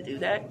needed to do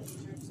that.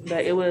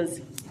 But it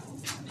was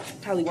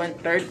probably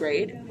third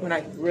grade when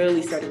I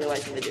really started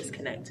realizing the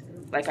disconnect.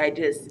 Like I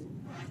just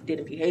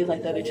didn't behave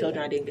like the other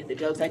children. I didn't get the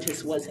jokes. I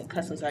just wasn't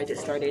custom, so I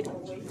just started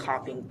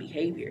copying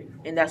behavior.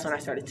 And that's when I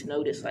started to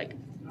notice, like,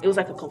 it was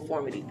like a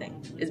conformity thing.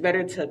 It's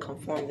better to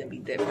conform than be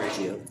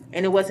different.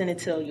 And it wasn't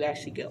until you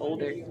actually get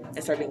older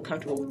and start being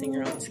comfortable within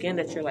your own skin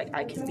that you're like,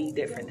 I can be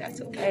different. That's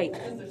okay.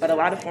 But a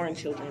lot of foreign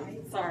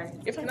children... Sorry.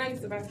 Can I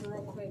use the bathroom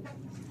real quick?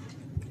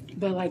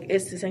 But, like,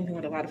 it's the same thing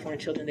with a lot of foreign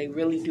children. They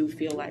really do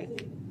feel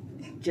like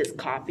just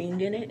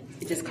copying it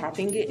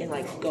and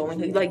like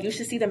going, like you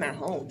should see them at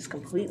home. It's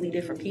completely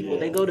different people.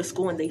 They go to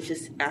school and they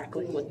just act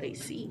like what they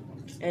see,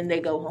 and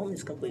they go home,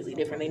 it's completely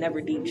different. They never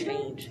do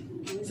change.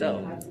 So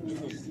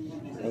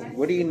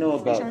what do you know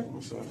about, I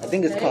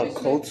think it's called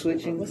code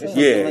switching?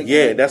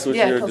 That's what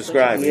you're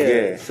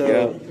describing.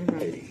 So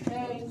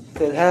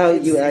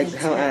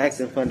how I act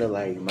in front of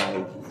like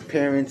my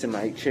parents in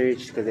my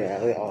church, because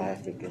they're all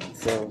African.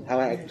 So how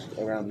I act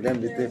around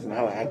them is different from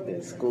how I act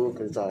at school,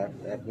 because it's all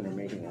African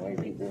American and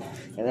white people.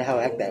 And then how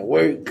I act at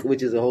work,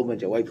 which is a whole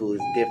bunch of white people,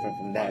 is different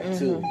from that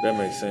too. That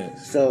makes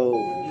sense. So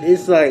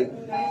it's like,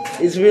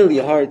 it's really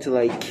hard to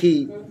like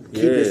keep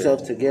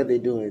yourself together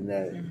doing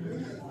that.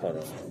 Hold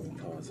on.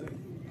 Pause it.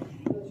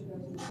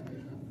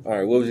 All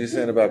right, what was you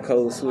saying about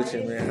code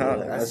switching, man?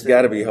 That's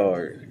got to be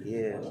hard.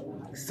 Yeah.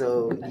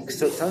 So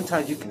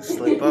sometimes you can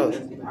slip up.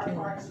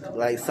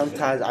 Like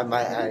sometimes I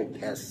might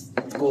act at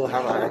school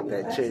how I act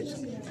at church,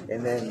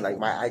 and then like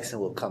my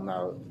accent will come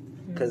out,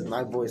 because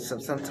my voice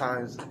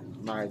sometimes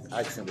my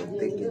accent will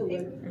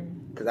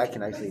thicken, because I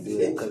can actually do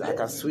it, because I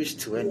can switch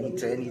to any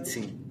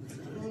team,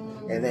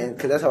 and then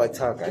because that's how I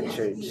talk at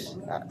church.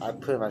 I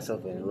put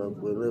myself in with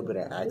a little bit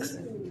of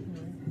accent.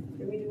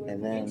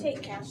 And then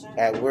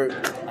at work,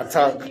 I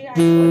talk like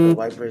a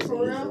white person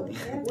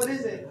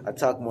usually. I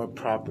talk more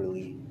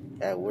properly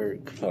at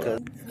work.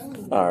 Because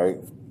all right.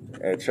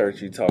 At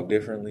church, you talk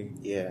differently?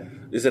 Yeah.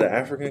 Is it an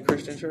African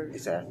Christian church?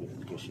 It's an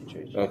African Christian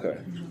church. Okay.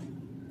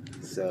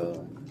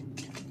 So,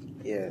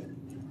 yeah.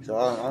 So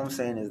all I'm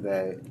saying is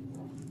that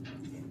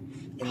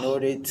in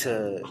order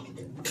to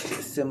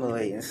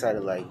assimilate inside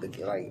of like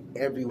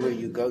everywhere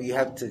you go, you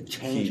have to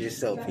change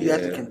yourself. You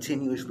have to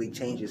continuously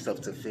change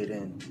yourself to fit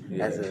in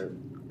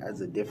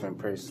as a different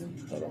person.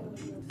 Hold on.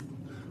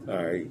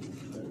 All right.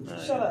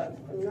 Shut up.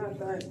 I'm not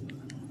done.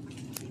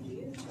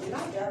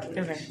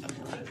 Okay.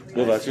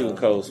 What about you,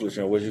 code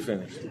switching? What'd you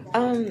finish?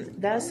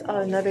 That's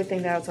another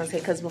thing that I was gonna say,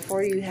 because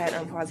before you had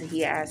unpause it,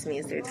 he asked me,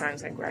 is there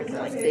times like where I can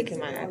like thicken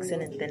my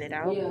accent and thin it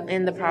out?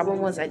 And the problem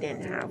was I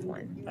didn't have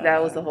one.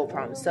 That was the whole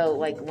problem. So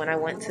like when I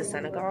went to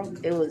Senegal,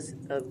 it was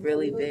a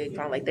really big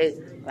problem. Like they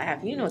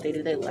laugh, you know what they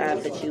do? They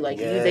laugh at you, like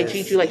they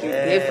treat you like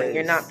you're different.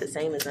 You're not the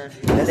same as them.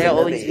 They'll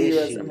always view you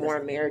as more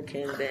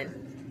American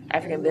than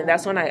African. Then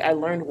that's when I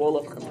learned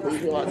Wolof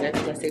completely. I was there,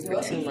 I stayed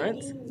for 2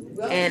 months.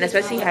 And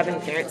especially having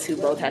parents who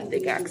both have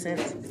thick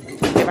accents,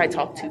 if I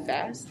talk too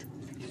fast,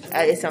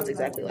 it sounds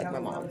exactly like my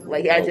mom.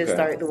 Like I just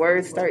the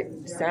words start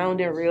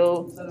sounding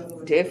real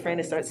different.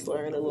 It starts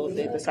slurring a little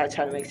bit, but so I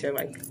try to make sure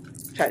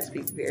try to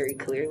speak very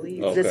clearly.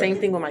 It's the same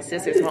thing with my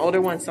sisters. My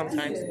older one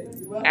sometimes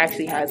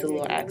actually has a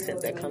little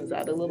accent that comes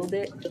out a little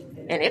bit,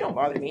 and it don't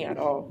bother me at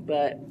all.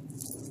 But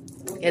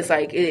it's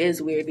like, it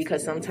is weird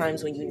because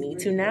sometimes when you need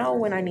to, now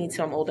when I need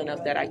to, I'm old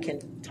enough that I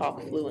can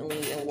talk fluently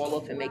and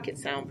Wolof and make it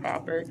sound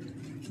proper.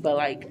 But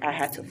like I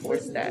had to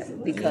force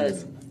that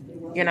because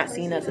you're not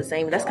seen as the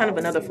same. That's kind of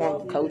another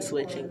form of code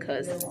switching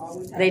because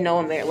they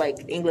know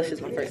like English is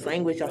my first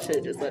language. Y'all should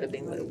have just let it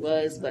be what it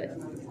was, but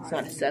it's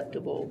not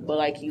acceptable. But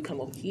like you come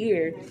over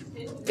here,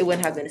 it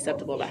wouldn't have been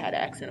acceptable if I had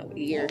an accent over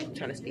here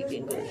trying to speak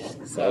English.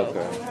 So,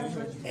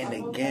 and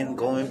again,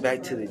 going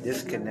back to the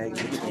disconnect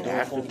between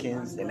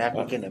Africans and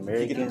African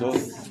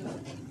Americans,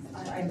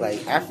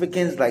 like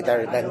Africans like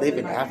that live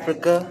in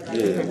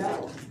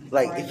Africa.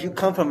 Like, if you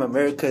come from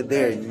America,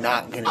 they're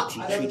not going to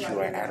treat you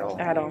right at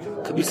all. At all.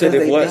 You said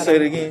if what? Say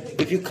it again.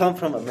 If you come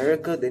from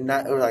America, they're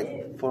not, or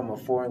like from a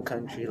foreign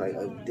country, like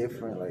a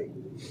different, like.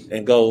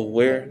 And go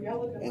where?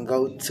 And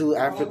go to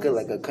Africa,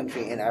 like a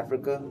country in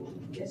Africa.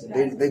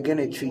 They're going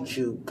to treat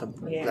you,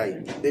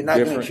 like, they're not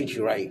going to treat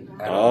you right.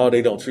 Oh,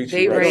 they don't treat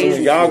you right. So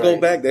when y'all go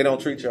back, they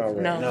don't treat y'all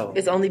right. No.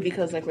 It's only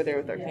because, like, we're there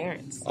with our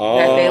parents.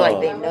 That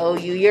they know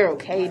you. You're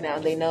okay now.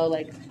 They know,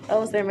 like,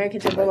 oh, it's the American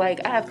trip. But,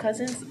 like, I have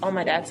cousins on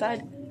my dad's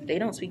side. They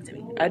don't speak to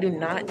me. I do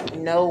not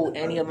know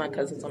any of my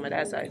cousins on my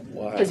dad's side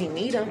because you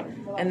meet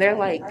them, and they're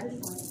like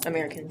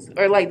Americans,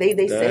 or like they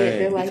say it.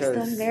 They're like the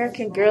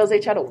American girls. They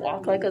try to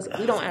walk like us.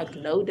 We don't act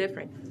no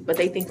different, but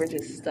they think we're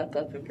just stuck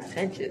up and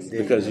pretentious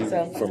because you're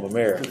from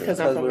America. Because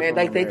I'm from America.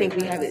 Like they think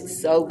we have it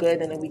so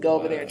good, and then we go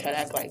over there and try to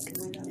act like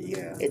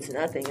it's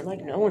nothing. And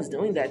like no one's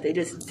doing that. They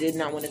just did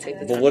not want to take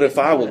the time. But what if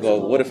I would go?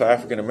 What if an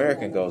African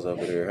American goes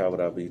over there? How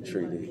would I be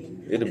treated?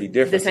 It'll be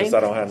different since I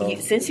don't have no.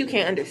 Since you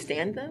can't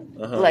understand them,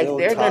 like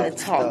they're gonna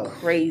talk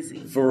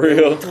crazy. For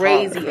real?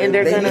 Crazy. And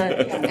they're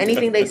gonna,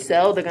 anything they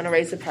sell, they're gonna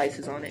raise the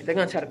prices on it. They're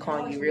gonna try to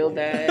con you real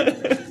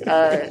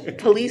bad.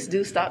 Police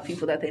do stop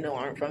people that they know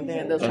aren't from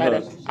there, and they'll try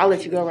to, I'll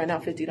let you go right now,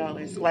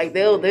 $50. Like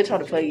they'll try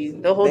to play you.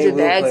 They'll hold your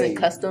bags in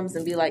customs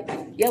and be like,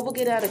 yeah, we'll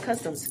get out of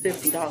customs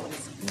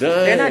 $50.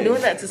 They're not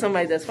doing that to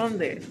somebody that's from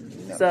there.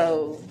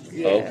 So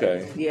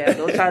yeah,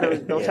 they'll try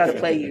to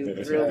play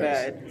you real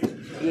bad.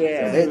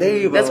 Yeah,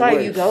 that's why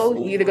you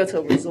either go to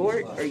a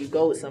resort or you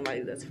go with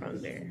somebody that's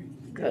from there.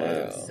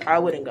 Because I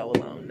wouldn't go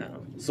alone,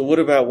 no. So what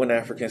about when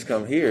Africans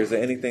come here? Is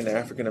there anything that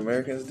African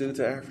Americans do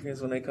to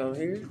Africans when they come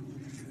here?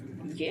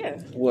 Yeah.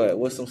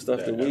 What's some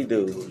stuff that we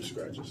do?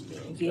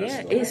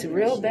 Yeah, it's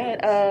real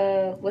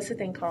bad. What's the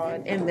thing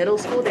called? In middle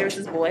school, there was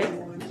this boy.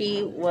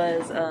 He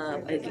was,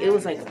 it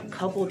was like a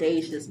couple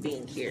days just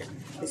being here.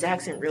 His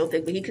accent real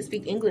thick, but he could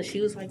speak English. He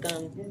was like,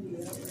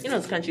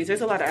 those countries,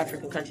 there's a lot of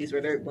African countries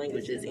where their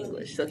language is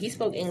English. So he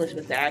spoke English,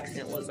 but the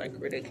accent was like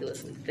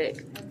ridiculously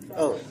thick.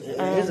 Oh,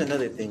 here's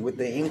another thing. With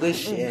the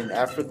English in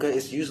Africa,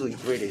 it's usually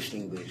British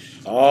English.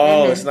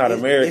 Oh, it's not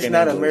American English. It's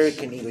not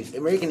American English.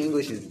 American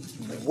English is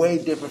way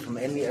different from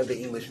any other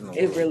English in the world.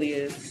 It really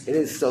is. It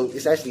is so,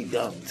 it's actually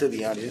dumb, to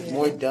be honest. It's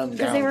more dumb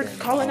because they were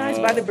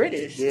colonized by the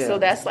British. Yeah. So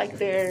that's like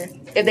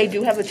if they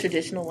do have a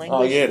traditional language.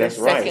 Oh, yeah, that's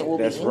right. Second will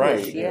that's be right.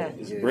 English. Yeah.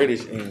 It's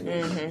British English.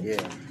 Mm-hmm.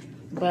 Yeah.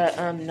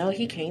 But no,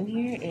 he came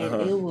here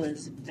and it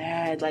was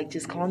bad. Like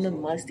just calling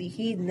him musty.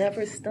 He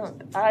never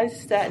stunk. I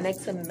sat next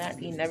to Matt.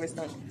 He never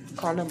stunk.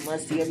 Calling him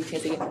musty every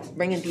chance they get.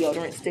 Bringing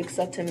deodorant sticks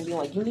up to him and being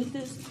like, "You need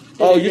this."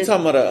 Oh, you're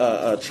talking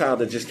about a child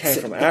that just came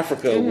from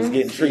Africa was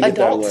getting treated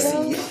Adults,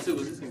 that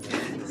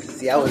way.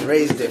 See, I was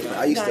raised different.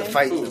 I used to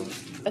fight them.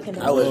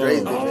 I was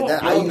raised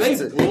different. I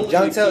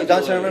used to.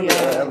 Don't you remember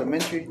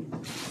elementary?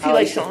 See,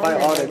 like Sean,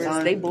 all the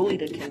time. They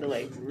bullied a Kindle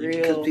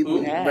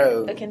real bad.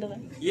 Bro. A Kindle.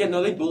 Yeah,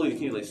 no, they bullied the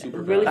Kindle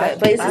super really bad.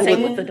 But it's the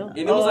same with the dog. And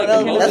it was like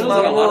that's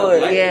my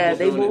boy. Yeah,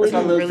 they bullied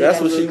him really bad. That's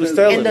what she was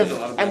telling me.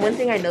 And one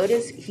thing I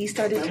noticed, he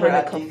started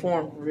trying to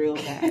conform real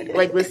bad,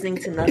 like listening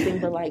to nothing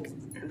but like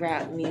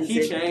rap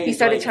music. He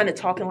started trying to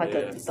talk in like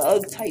a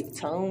thug type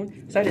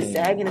tone. Started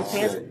sagging his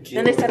pants.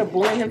 Then they started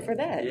bullying him for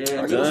that.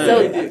 Yeah,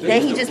 so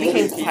then he just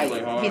became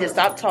quiet. He just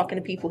stopped talking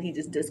to people. He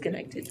just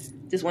disconnected.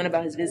 Just went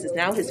about his business.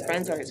 Now his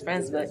friends are his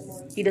friends, but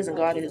he doesn't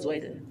go out of his way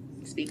to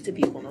speak to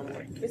people no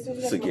more. So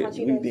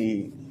we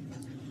need.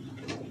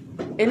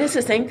 And it's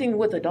the same thing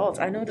with adults.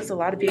 I notice a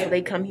lot of people,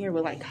 they come here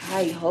with like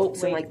high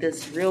hopes and like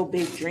this real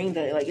big dream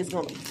that like it's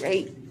gonna be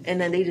great, and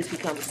then they just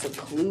become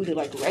secluded,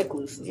 like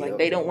recluses. Like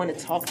they don't want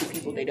to talk to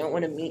people, they don't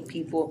want to meet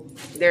people.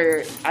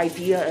 Their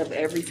idea of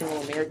every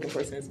single American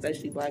person,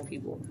 especially black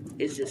people,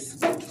 is just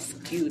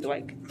skewed.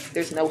 Like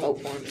there's no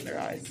hope for them in their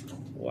eyes.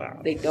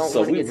 Wow. They don't.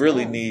 So we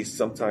really need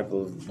some type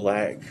of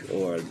black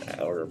or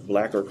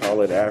black or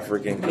call it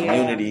African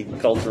community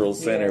cultural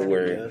center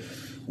where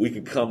we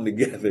can come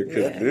together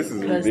because this is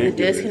ridiculous. The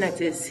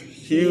disconnect is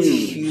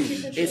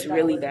huge. It's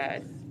really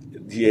bad.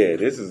 Yeah,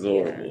 this is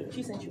horrible.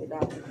 She sent you a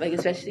dollar. Like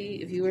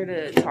especially if you were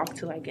to talk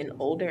to like an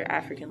older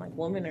African like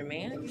woman or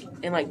man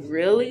and like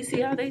really see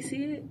how they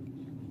see it,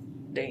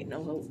 there ain't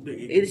no hope.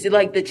 It's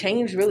like the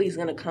change really is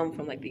going to come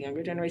from like the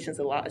younger generations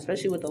a lot,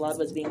 especially with a lot of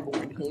us being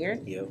born here.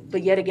 Yep.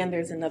 But yet again,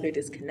 there's another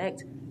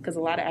disconnect because a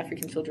lot of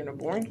African children are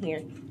born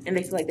here and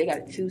they feel like they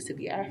got to choose to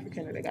be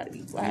African or they got to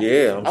be black.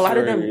 Yeah, a lot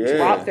of them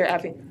drop their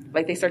African,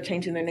 like they start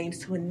changing their names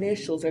to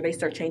initials or they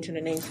start changing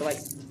their names to like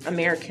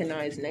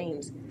Americanized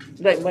names.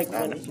 Like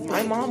when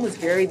my mom was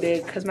very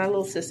big because my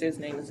little sister's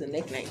name is a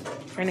nickname.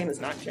 Her name is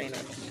not Jana.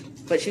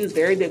 But she was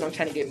very big on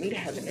trying to get me to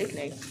have a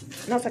nickname.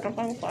 And I was like, I'm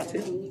fine with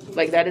Fatu.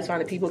 Like, that is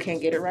fine. If people can't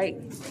get it right,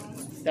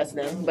 that's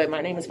them. But my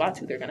name is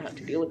Fatu. They're going to have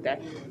to deal with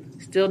that.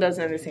 Still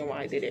doesn't understand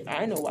why I did it.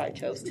 I know why I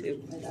chose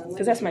to.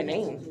 Because that's my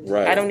name.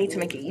 Right. I don't need to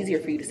make it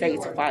easier for you to say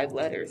it's 5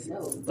 letters.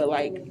 But,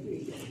 like,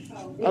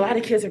 a lot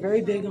of kids are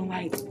very big on,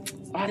 like,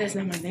 oh, that's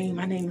not my name.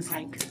 My name is,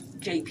 like,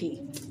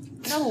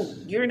 JP. No,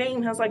 your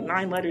name has, like,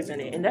 9 letters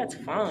in it. And that's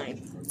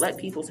fine. Let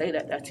people say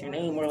that that's your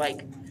name. Or,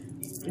 like,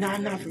 no,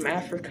 I'm not from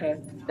Africa.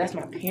 That's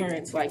my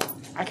parents. Like,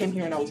 I came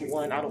here when I was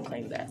 1. I don't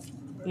claim that.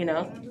 You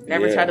know?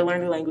 Never try to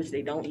learn the language.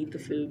 They don't eat the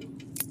food.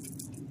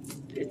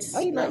 It's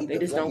they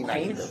just don't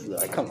claim it.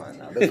 Like, come on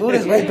now. The food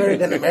is way better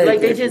than American.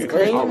 Like, they just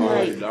claim,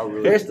 I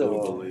really first do of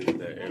all, believe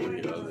that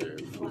every other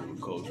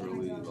food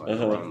culturally, like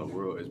around the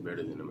world, is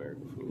better than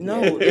American food.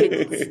 No,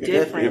 it's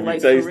different.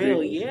 Like, for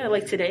real. Yeah,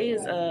 like, today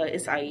is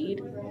it's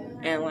Eid.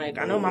 And, like,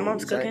 I know my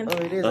mom's cooking. Oh,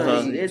 it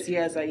is.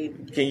 It's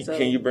Eid.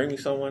 Can you bring me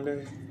some one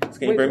day?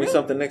 Can you bring me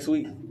something next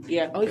week?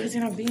 Yeah. Oh, because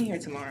you're not being here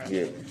tomorrow.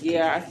 Yeah.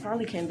 Yeah, I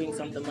probably can bring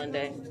something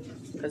Monday.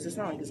 Because it's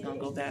not like it's going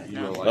to go bad. You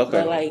know, okay.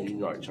 But, like,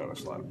 you are trying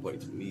to slide a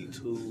plate to me,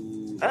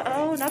 too.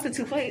 Not the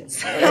 2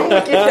 plates. not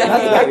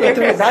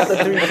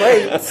the 3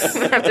 plates.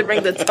 I have to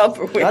bring the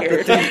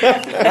Tupperware.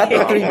 Not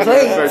the 3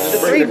 plates. The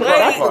 3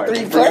 plates. Not the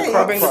 3 plates.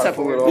 I'll bring the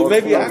Tupperware. Well,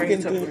 maybe I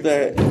can do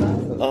that.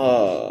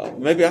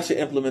 Maybe I should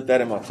implement that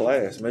in my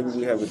class. Maybe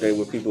we have a day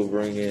where people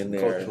bring in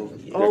their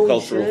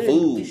cultural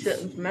foods.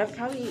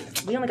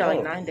 We only got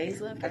like 9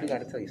 days left. I got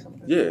to tell you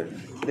something. Yeah.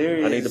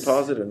 I need to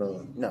pause it or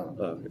no? No.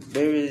 Okay.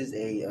 There is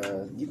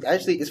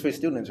actually, it's for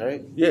students,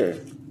 right? Yeah.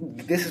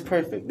 This is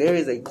perfect. There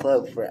is a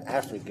club for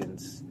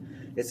Africans.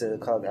 It's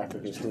called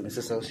African Students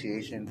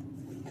Association.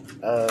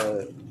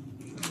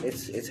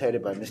 It's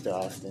headed by Mr.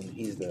 Austin.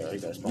 He's the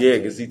sponsor. Yeah,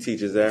 because he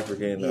teaches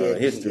African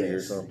history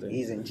or something.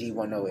 He's in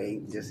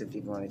G108, just if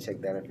you want to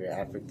check that if you're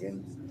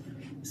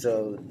African.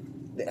 So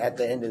at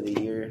the end of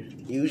the year,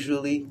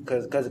 usually,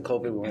 because of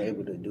COVID, we weren't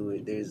able to do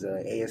it, there's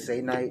a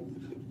ASA night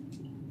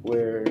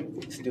where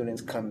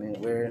students come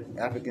in, where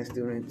African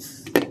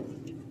students,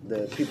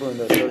 the people in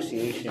the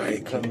association, they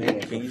come in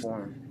and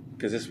perform.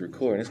 Because it's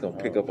recording. It's going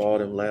to pick up all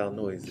them loud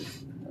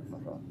noises.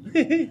 Oh,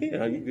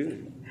 you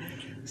good.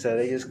 So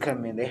they just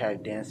come in, they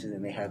have dances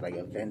and they have like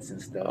events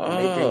and stuff. And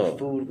they bring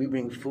food. We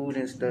bring food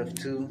and stuff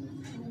too.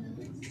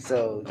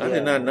 So I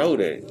did not know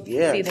that.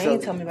 Yeah. See, they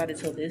didn't tell me about it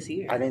till this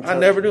year. I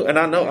never knew. And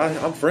I know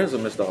I'm friends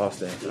with Mr.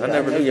 Austin. I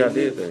never knew y'all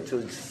did that.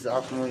 Till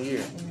sophomore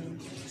year.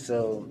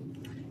 So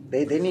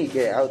they need to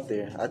get out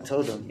there. I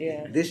told them.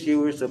 Yeah. This year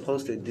we were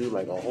supposed to do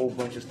like a whole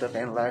bunch of stuff,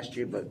 and last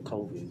year, but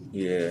COVID.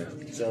 Yeah.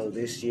 So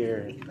next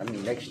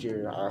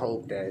year, I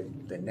hope that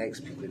the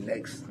next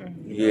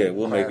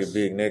we'll make it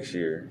big next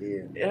year.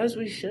 Yeah. As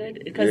we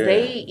should. Because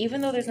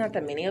even though there's not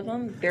that many of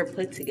them, they're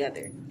put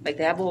together. Like,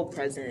 they have a whole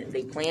president.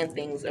 They plan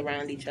things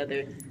around each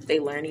other. They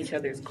learn each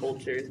other's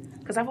cultures.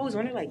 Because I've always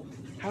wondered, like,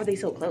 how are they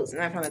so close?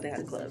 And I found out they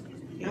had a club.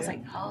 And I was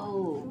like,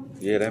 oh.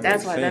 Yeah,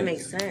 that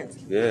makes sense.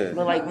 Yeah.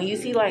 But, like, when you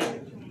see, like,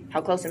 how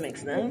close it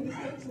makes them,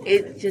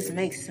 it just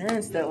makes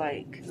sense that,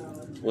 like...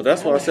 Well,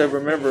 that's why I said,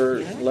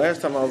 remember,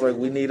 last time I was like,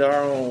 we need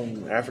our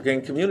own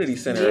African community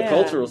center, a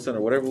cultural center,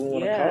 whatever we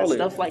want to call it.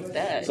 Stuff like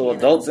that. So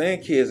adults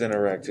and kids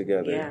interact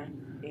together. Yeah.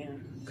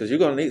 Because you're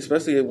going to need,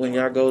 especially when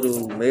y'all go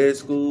to med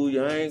school,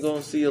 y'all ain't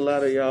going to see a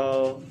lot of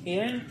y'all.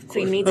 Yeah. So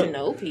you need to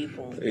know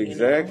people.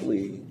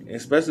 Exactly. You know?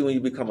 Especially when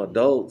you become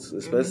adults,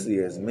 especially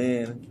as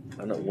men.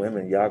 I know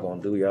women, y'all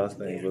going to do y'all's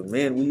thing. But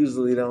men, we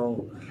usually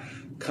don't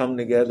come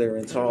together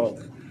and talk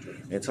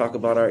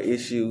about our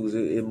issues.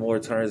 It more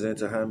turns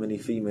into how many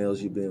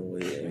females you've been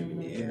with.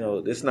 And, you know,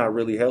 it's not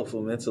really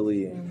helpful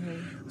mentally.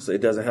 So it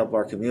doesn't help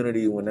our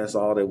community when that's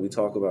all that we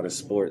talk about is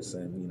sports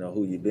and, you know,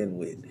 who you've been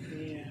with.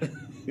 Yeah.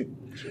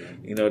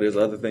 You know, there's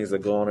other things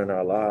that go on in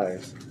our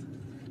lives.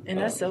 And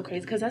that's so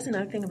crazy, because that's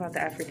another thing about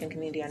the African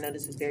community I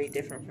notice is very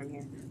different from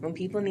here. When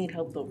people need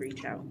help, they'll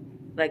reach out.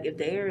 Like, if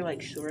they are,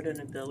 like, short on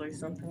a bill or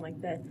something like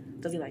that,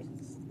 they'll be like,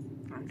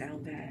 I'm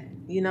down bad.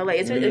 You know, like,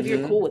 it's if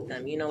you're cool with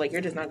them, you know, like,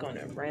 you're just not going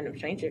to a random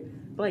stranger.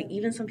 But, like,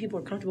 even some people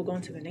are comfortable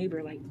going to their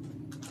neighbor, like,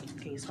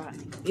 can you spot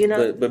me? You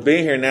know? But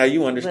being here now,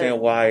 you understand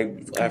why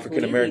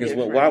African Americans,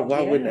 why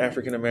wouldn't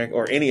African American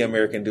or any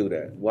American do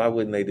that? Why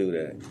wouldn't they do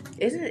that?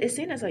 It's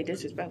seen as, like,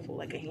 disrespectful,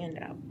 like a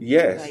handout.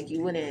 Yes. Like,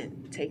 you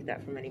wouldn't take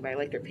that from anybody.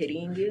 Like, they're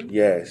pitying you.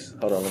 Yes.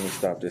 Hold on, let me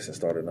stop this and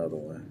start another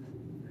one.